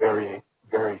vary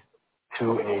to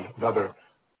another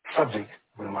subject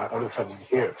when my other subject is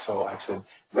here. So I said,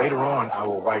 later on, I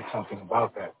will write something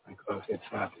about that because it's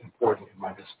not important in my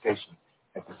dissertation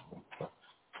at this point. So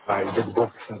I did the book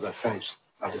as soon as I finished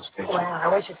my dissertation. Wow, I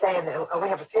wish you saying that we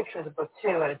have a picture of the book,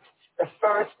 too. It's The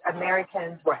First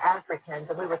Americans Were Africans.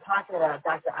 And we were talking about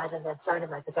Dr. Ivan Van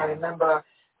Sertima, because I remember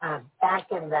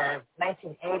back in the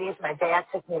 1980s, my dad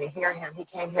took me to hear him. He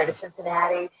came here to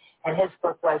Cincinnati, and his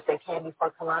book was They Came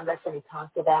Before Columbus, and he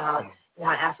talked about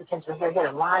how Africans were here. He had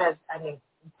a lot of,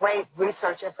 great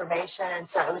research information.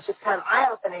 So it was just kind of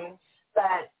eye-opening,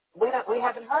 but we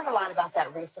haven't heard a lot about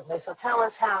that recently. So tell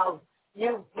us how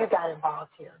you got involved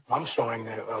here. I'm showing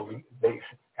that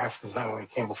Africans not only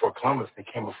came before Columbus, they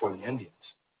came before the Indians.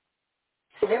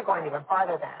 So you're going even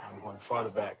farther back. I'm going farther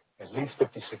back, at least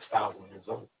 56,000 years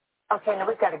old. Okay, now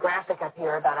we've got a graphic up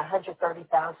here about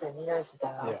 130,000 years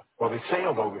ago. Yeah, well, they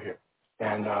sailed over here.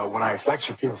 And when I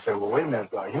lecture, people say, well, wait a minute,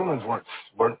 humans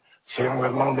weren't sailing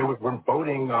along. They weren't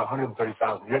boating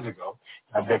 130,000 years ago.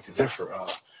 I beg to differ.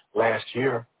 Last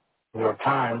year, New York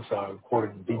Times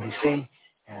quoted the BBC,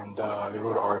 and they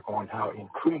wrote an article on how in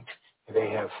Crete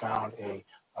they have found a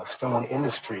stone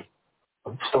industry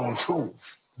of stone tools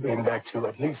dating back to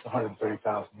at least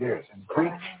 130,000 years. And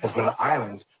Crete has been an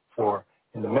island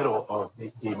in the middle of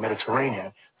the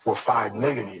Mediterranean for 5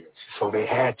 million years. So they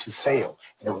had to sail.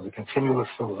 And it was a continuous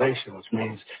civilization, which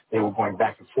means they were going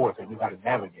back and forth. They knew how to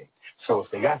navigate. So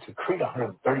if they got to Crete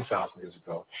 130,000 years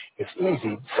ago, it's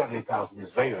easy, 70,000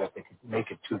 years later, that they could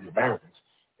make it to the Americas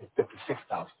at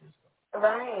 56,000 years ago.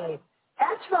 Right.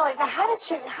 That's really, now how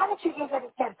did you even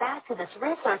get back to this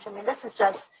research? This is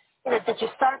just, did you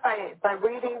start by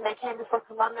reading They Came Before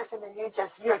Columbus, and then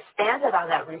you expanded on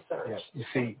that research? Yes. You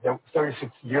see,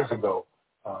 36 years ago,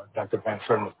 Dr. Van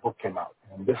Sertima's book came out,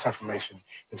 and this information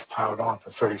is piled on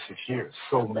for 36 years.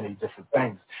 So many different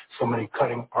things, so many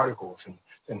cutting articles and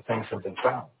things have been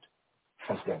found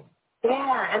since then.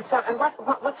 Yeah, and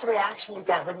what's the reaction you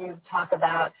get when you talk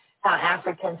about how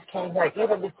Africans came here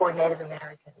even before Native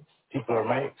Americans? People are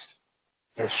amazed.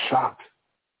 They're shocked.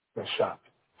 They're shocked.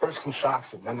 First some shocks,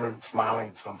 and then they're smiling,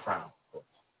 and some frown.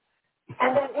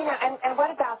 And then, and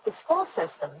what about the school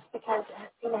systems? Because,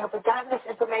 have we gotten this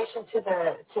information to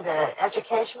the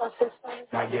educational systems?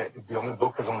 Not yet. The only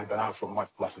book has only been out for a month,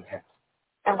 less than half.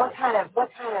 And what kind of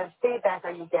feedback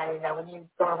are you getting when you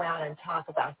go around and talk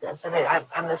about this? I mean,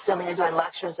 I'm assuming you're doing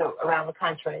lectures around the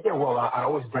country. Yeah, well, I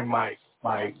always bring my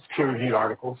peer-reviewed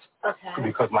articles,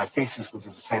 because my thesis, which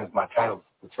is the same as my title,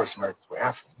 The First Americans Were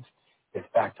Africans, is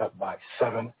backed up by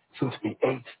 7, soon to be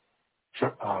 8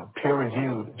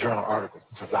 peer-reviewed journal articles,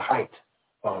 which is the height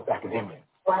of academia.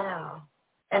 Wow.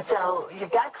 And so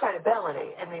you've got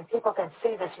credibility. I mean, people can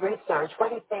see this research. What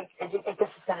do you think? Do you think this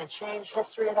is going to change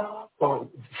history at all? Well,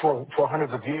 for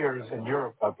hundreds of years in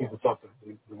Europe, people thought that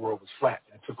the world was flat.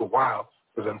 And it took a while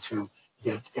for them to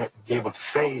be able to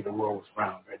say the world was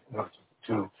round, right? In order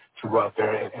to go out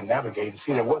there and navigate and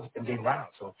see that it was indeed round.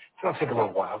 So it's going to take a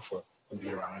little while for them to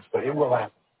be around, but it will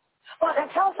happen. Well,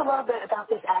 and tell us a little bit about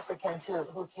these Africans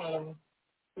who came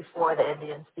before the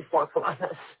Indians, before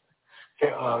Columbus.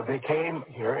 They came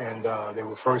here, and they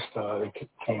were first. They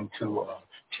came to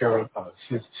Piedras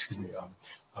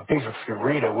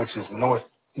Florida, which is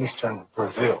northeastern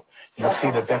Brazil. You'll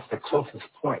see that that's the closest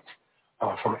point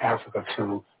from Africa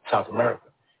to South America.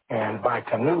 And by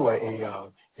canoe,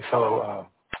 a fellow,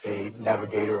 a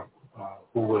navigator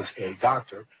who was a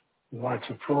doctor, wanted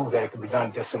to prove that it could be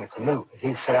done just in a canoe.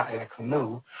 He set out in a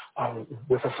canoe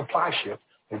with a supply ship.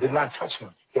 They did not touch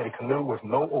him. He had a canoe with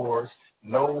no oars,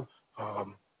 no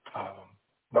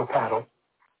paddle,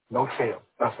 no sail,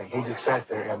 nothing. He just sat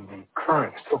there, and the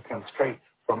currents took him straight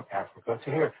from Africa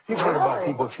to here. You've heard about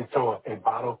people if you throw a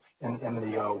bottle in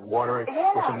the water,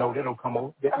 with a note, it'll come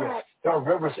over. Yes. There are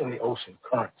rivers in the ocean,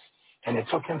 currents, and it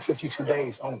took him 52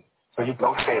 days only. So you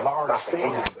can say large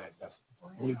sail of that vessel,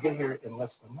 and you get here in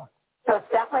less than a month. So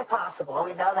it's definitely possible.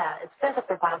 We know that. It's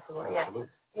physically possible. Absolutely.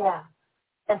 Yeah.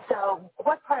 And so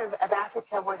what part of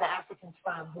Africa were the Africans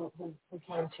from who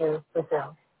came to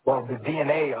Brazil? Well, the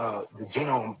DNA, the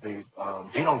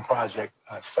Genome Project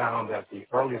found that the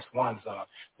earliest ones,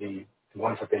 the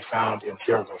ones that they found in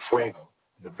Tierra del Fuego,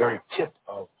 the very tip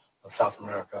of South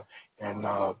America, in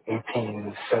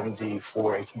 1874,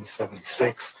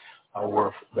 1876,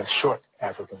 were the short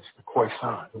Africans, the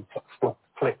Khoisan, who spoke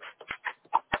clicks,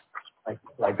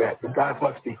 like that. The guys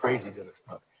must be crazy to this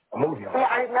stuff. A movie on Yeah,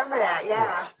 I remember that,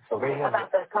 yeah. So they have about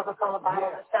the Coca-Cola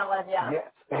bottle selling, yeah.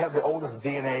 Yes, they have the oldest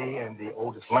DNA and the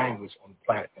oldest language on the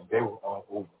planet, and they were all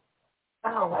over.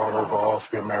 Oh, wow. All over all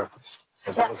 3 Americas,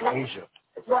 as well as Asia.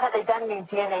 Well, have they done any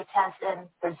DNA tests in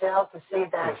Brazil to see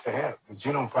that? Yes, they have. The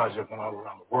Genome Project went all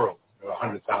around the world. There were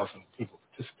 100,000 people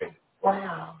participated.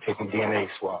 Wow. Taking DNA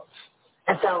swabs.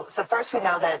 And so first we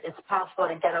know that it's possible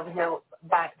to get over here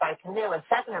by canoe, and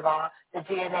second of all, the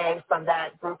DNA from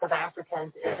that group of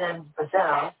Africans is in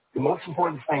Brazil. The most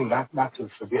important thing not to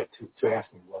forget to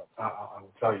ask me, well, I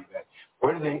will tell you that,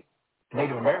 where do the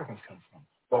Native Americans come from?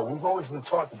 Well, we've always been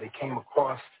taught that they came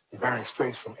across the Bering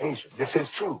Straits from Asia. This is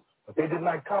true, but they did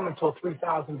not come until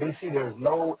 3000 BC. There is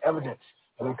no evidence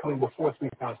of them coming before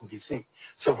 3000 BC.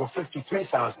 So for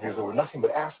 53,000 years, there were nothing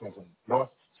but Africans in North,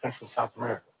 Central, South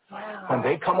America. Wow. When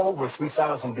they come over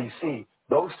 3000 BC,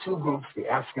 those two groups, the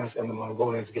Africans and the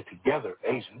Mongolians, get together,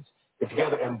 Asians, get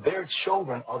together, and their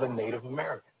children are the Native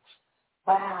Americans.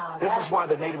 Wow. This is why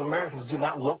the Native Americans do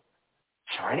not look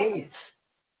Chinese.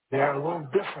 They're a little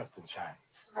different than Chinese.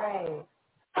 Right.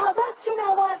 Well, that's,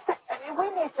 what, I mean, we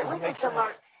need to learn.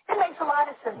 It makes a lot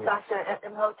of sense, Dr.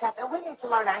 Imhotep, and we need to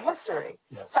learn our history.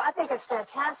 Yes. So I think it's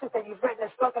fantastic that you've written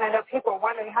this book, and I know people are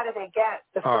wondering, how do they get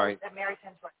the first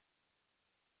Americans?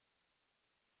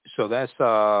 So that's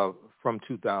from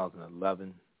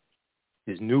 2011.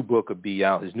 His new book will be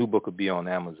out. His new book will be on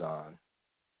Amazon.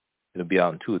 It'll be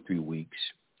out in 2 or 3 weeks.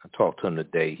 I talked to him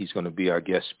today. He's going to be our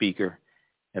guest speaker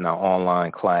in our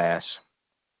online class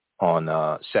on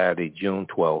Saturday, June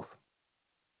 12th,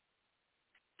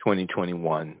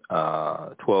 2021,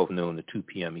 12 noon to 2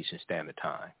 p.m. Eastern Standard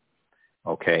Time.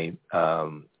 Okay.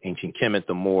 Ancient Kemet,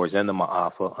 the Moors, and the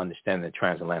Ma'afa, understanding the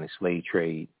transatlantic slave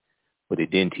trade, what they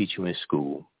didn't teach you in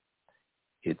school.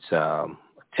 It's a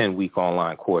 10-week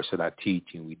online course that I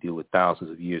teach, and we deal with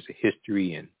thousands of years of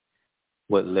history and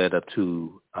what led up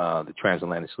to the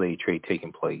transatlantic slave trade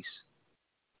taking place.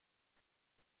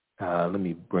 Let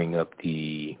me bring up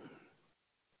the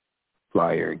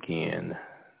flyer again.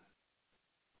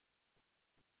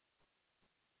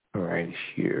 Right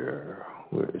here.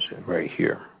 Where is it? Right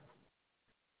here.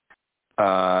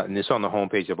 And it's on the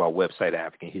homepage of our website,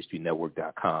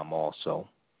 AfricanHistoryNetwork.com also.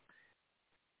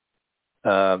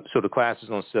 So the class is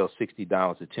going to sell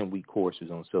 $60. The 10-week course is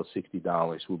going to sell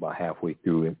 $60. We're about halfway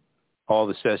through it. All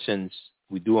the sessions,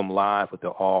 we do them live, but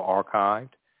they're all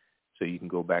archived, so you can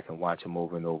go back and watch them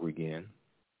over and over again.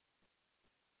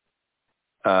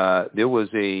 There was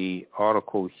a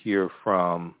article here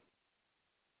from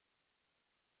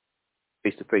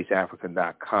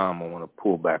face-to-faceafrica.com I want to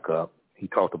pull back up. He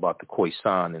talked about the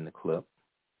Khoisan in the clip.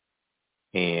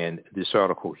 And this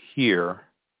article here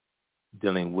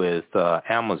dealing with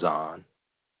Amazon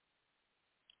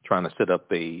trying to set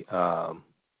up a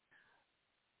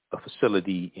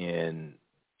facility in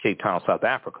Cape Town, South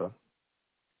Africa,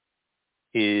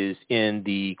 is in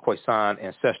the Khoisan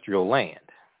ancestral land.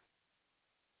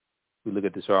 We look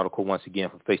at this article once again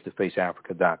from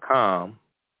face-to-faceafrica.com.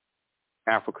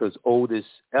 Africa's oldest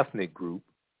ethnic group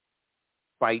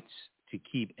fights to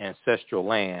keep ancestral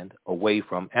land away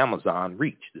from Amazon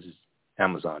reach. This is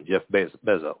Amazon, Jeff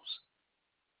Bezos.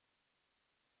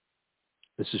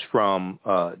 This is from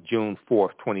June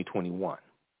 4th, 2021.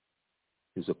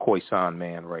 There's a Khoisan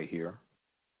man right here.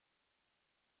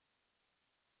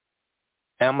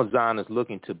 Amazon is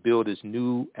looking to build its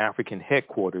new African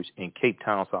headquarters in Cape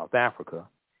Town, South Africa,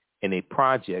 in a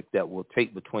project that will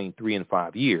take between 3 and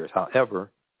 5 years.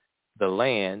 However, the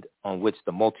land on which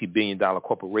the multi-billion-dollar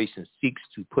corporation seeks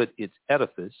to put its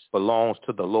edifice belongs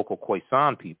to the local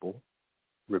Khoisan people,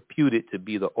 reputed to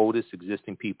be the oldest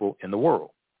existing people in the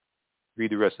world.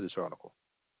 Read the rest of this article.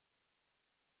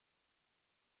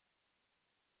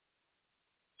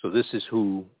 So this is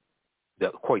who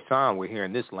the Khoisan were here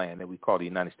in this land that we call the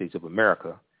United States of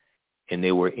America, and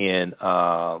they were in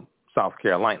South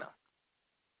Carolina.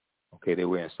 Okay, they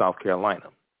were in South Carolina.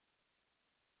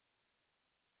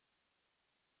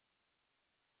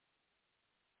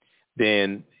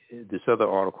 Then this other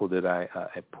article that I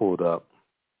pulled up,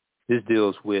 this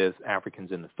deals with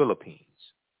Africans in the Philippines.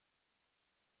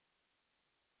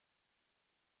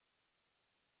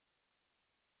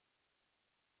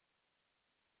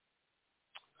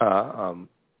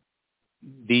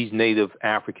 These native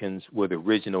Africans were the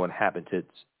original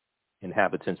inhabitants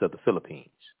of the Philippines.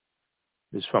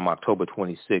 This is from October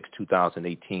 26,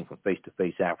 2018 from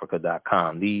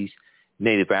face-to-faceafrica.com. These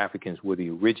native Africans were the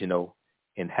original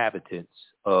inhabitants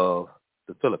of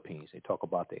the Philippines. They talk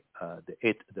about the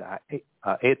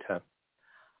Eta,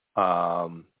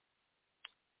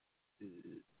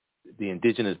 the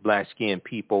indigenous black-skinned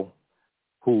people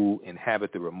who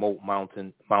inhabit the remote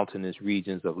mountainous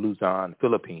regions of Luzon,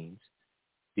 Philippines.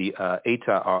 The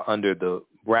Eta are under the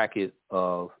bracket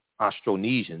of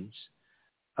Austronesians,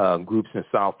 groups in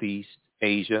Southeast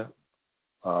Asia,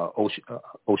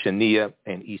 Oceania,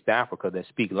 and East Africa that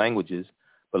speak languages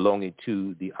belonging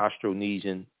to the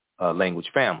Austronesian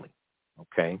language family.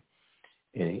 Okay,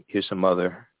 and here's some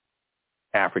other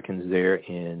Africans there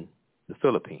in the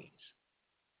Philippines.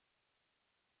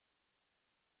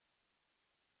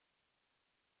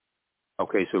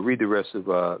 Okay, so read the rest of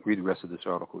this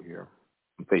article here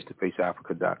from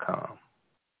face-to-faceafrica.com.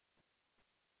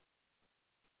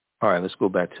 All right, let's go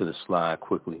back to the slide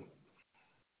quickly.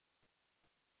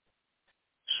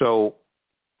 So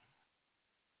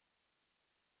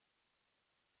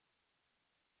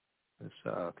let's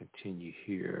continue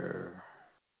here.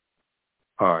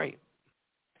 All right.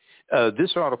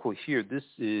 This article here, this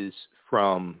is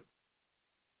from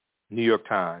New York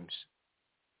Times,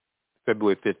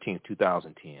 February 15,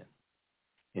 2010.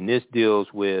 And this deals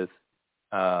with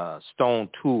stone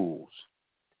tools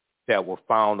that were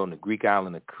found on the Greek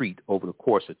island of Crete over the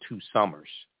course of 2 summers.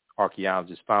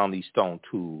 Archaeologists found these stone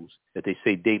tools that they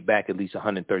say date back at least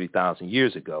 130,000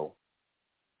 years ago.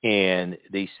 And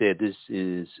they said this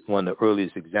is one of the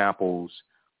earliest examples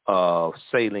of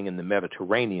sailing in the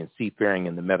Mediterranean, seafaring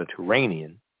in the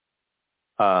Mediterranean,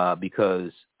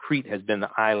 because Crete has been the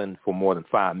island for more than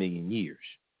 5 million years.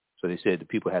 So they said the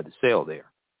people had to sail there.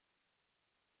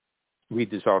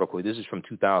 Read this article. This is from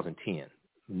 2010,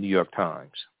 New York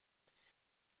Times.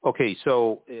 Okay,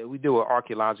 so we do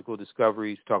archaeological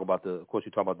discoveries. We talk about we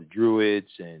talk about the Druids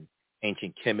and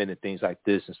ancient Kemet and things like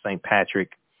this, and St.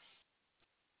 Patrick,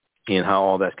 and how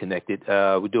all that's connected.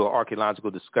 We do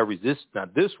archaeological discoveries.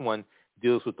 This one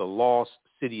deals with the lost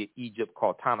city of Egypt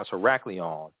called Tanis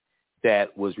Heraklion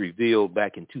that was revealed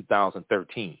back in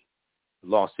 2013. The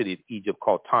lost city of Egypt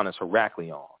called Tanis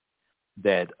Heraklion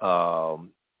that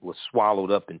was swallowed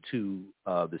up into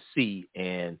the sea,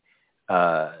 and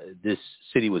this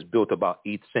city was built about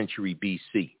 8th century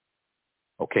BC.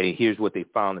 Okay, here's what they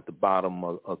found at the bottom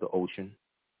of the ocean.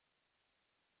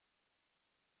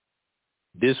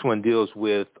 This one deals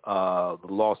with the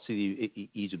lost city of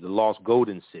Egypt, the lost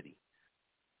golden city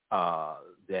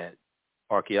that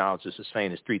archaeologists are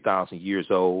saying is 3,000 years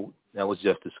old. That was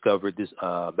just discovered this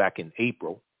back in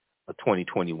April of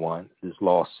 2021, this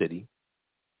lost city.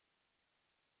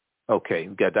 Okay,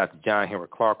 we got Dr. John Henry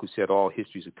Clark, who said all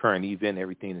history is a current event.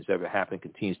 Everything that's ever happened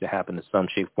continues to happen in some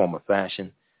shape, form, or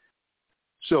fashion.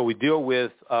 So we deal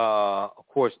with, of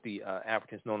course, the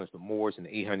Africans known as the Moors and the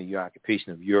 800-year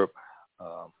occupation of Europe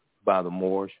by the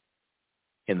Moors.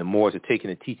 And the Moors are taking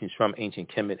the teachings from ancient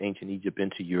Kemet, ancient Egypt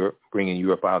into Europe, bringing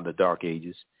Europe out of the Dark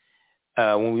Ages.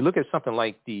 When we look at something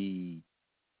like the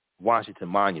Washington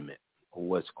Monument, or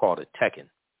what's called a Tekken,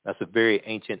 that's a very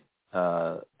ancient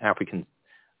African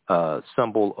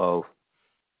symbol of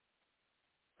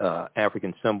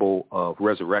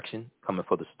resurrection, coming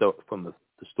from the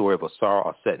story of Osar,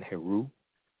 Aset, and Heru,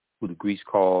 who the Greeks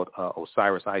called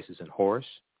Osiris, Isis, and Horus.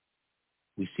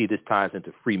 We see this ties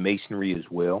into Freemasonry as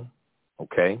well.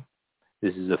 Okay,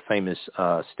 this is a famous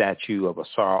statue of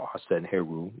Osar, Aset, and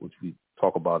Heru, which we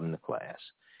talk about in the class.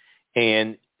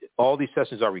 And all these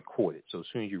sessions are recorded, so as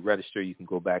soon as you register, you can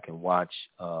go back and watch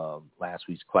last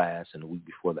week's class and the week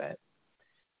before that.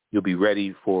 You'll be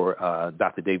ready for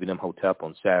Dr. David Imhotep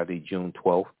on Saturday, June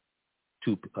 12th,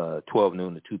 12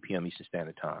 noon to 2 p.m. Eastern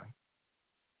Standard Time.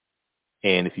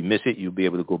 And if you miss it, you'll be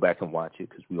able to go back and watch it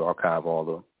because we archive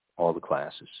all the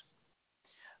classes.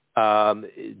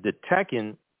 The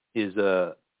Tekken is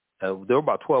there were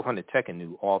about 1,200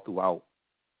 Tekken all throughout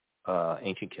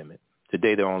ancient Kemet.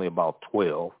 Today there are only about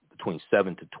 12, between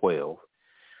 7 to 12.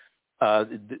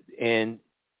 And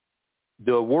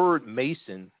the word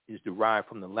Mason is derived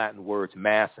from the Latin words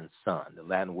mass and sun. The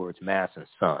Latin words mass and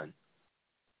sun.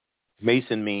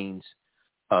 Mason means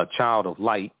a child of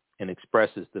light and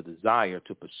expresses the desire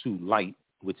to pursue light,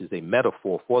 which is a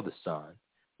metaphor for the sun,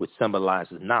 which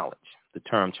symbolizes knowledge. The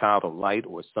term child of light,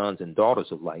 or sons and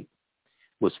daughters of light,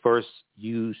 was first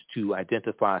used to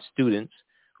identify students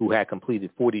who had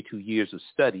completed 42 years of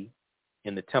study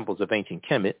in the temples of ancient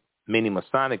Kemet. Many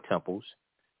Masonic temples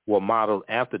were modeled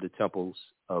after the temples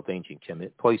of ancient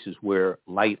Kemet, places where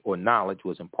light or knowledge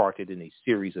was imparted in a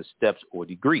series of steps or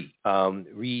degrees.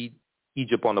 Read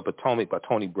Egypt on the Potomac by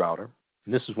Tony Browder.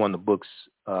 And this is one of the books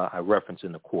I reference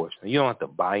in the course. Now, you don't have to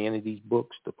buy any of these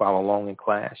books to follow along in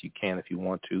class. You can if you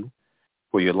want to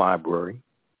for your library.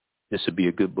 This would be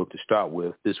a good book to start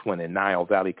with. This one, in Nile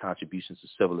Valley Contributions to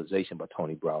Civilization by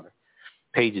Tony Browder.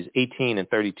 Pages 18 and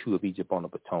 32 of Egypt on the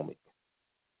Potomac.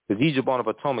 Because Egypt on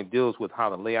the Potomac deals with how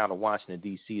the layout of Washington,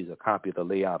 D.C. is a copy of the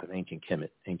layout of ancient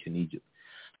Kemet, ancient Egypt.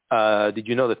 Did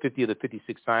you know that 50 of the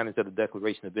 56 signers of the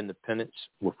Declaration of Independence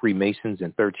were Freemasons,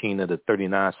 and 13 of the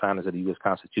 39 signers of the U.S.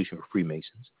 Constitution were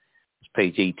Freemasons? It's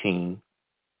page 18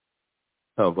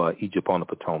 of Egypt on the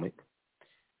Potomac.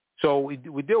 So we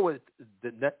deal with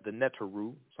the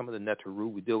Neteru, some of the Neteru.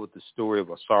 We deal with the story of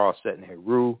Osar, Set, and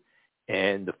Heru,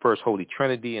 and the first Holy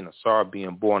Trinity, and Osar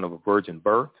being born of a virgin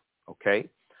birth. Okay.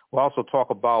 We'll also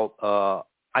talk about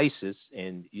ISIS,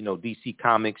 and DC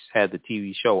Comics had the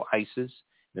TV show ISIS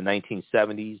in the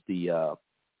 1970s, the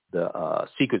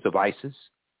Secrets of ISIS,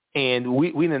 and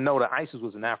we didn't know that ISIS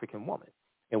was an African woman,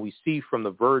 and we see from the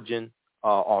virgin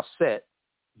Osset,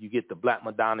 you get the Black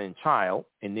Madonna and Child,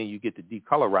 and then you get the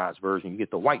decolorized version, you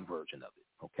get the white version of it.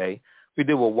 Okay. We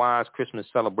did what Wise Christmas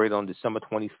celebrated on December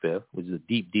 25th, which is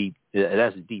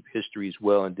that's a deep history as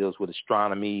well, and deals with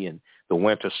astronomy and the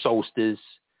winter solstice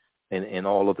and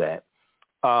all of that.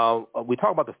 We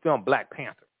talk about the film Black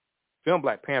Panther. Film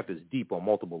Black Panther is deep on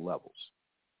multiple levels.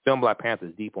 Deals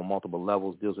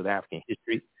with African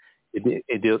history.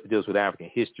 It deals with African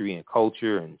history and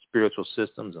culture and spiritual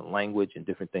systems and language and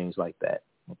different things like that.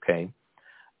 Okay.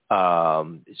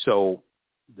 So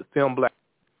the film Black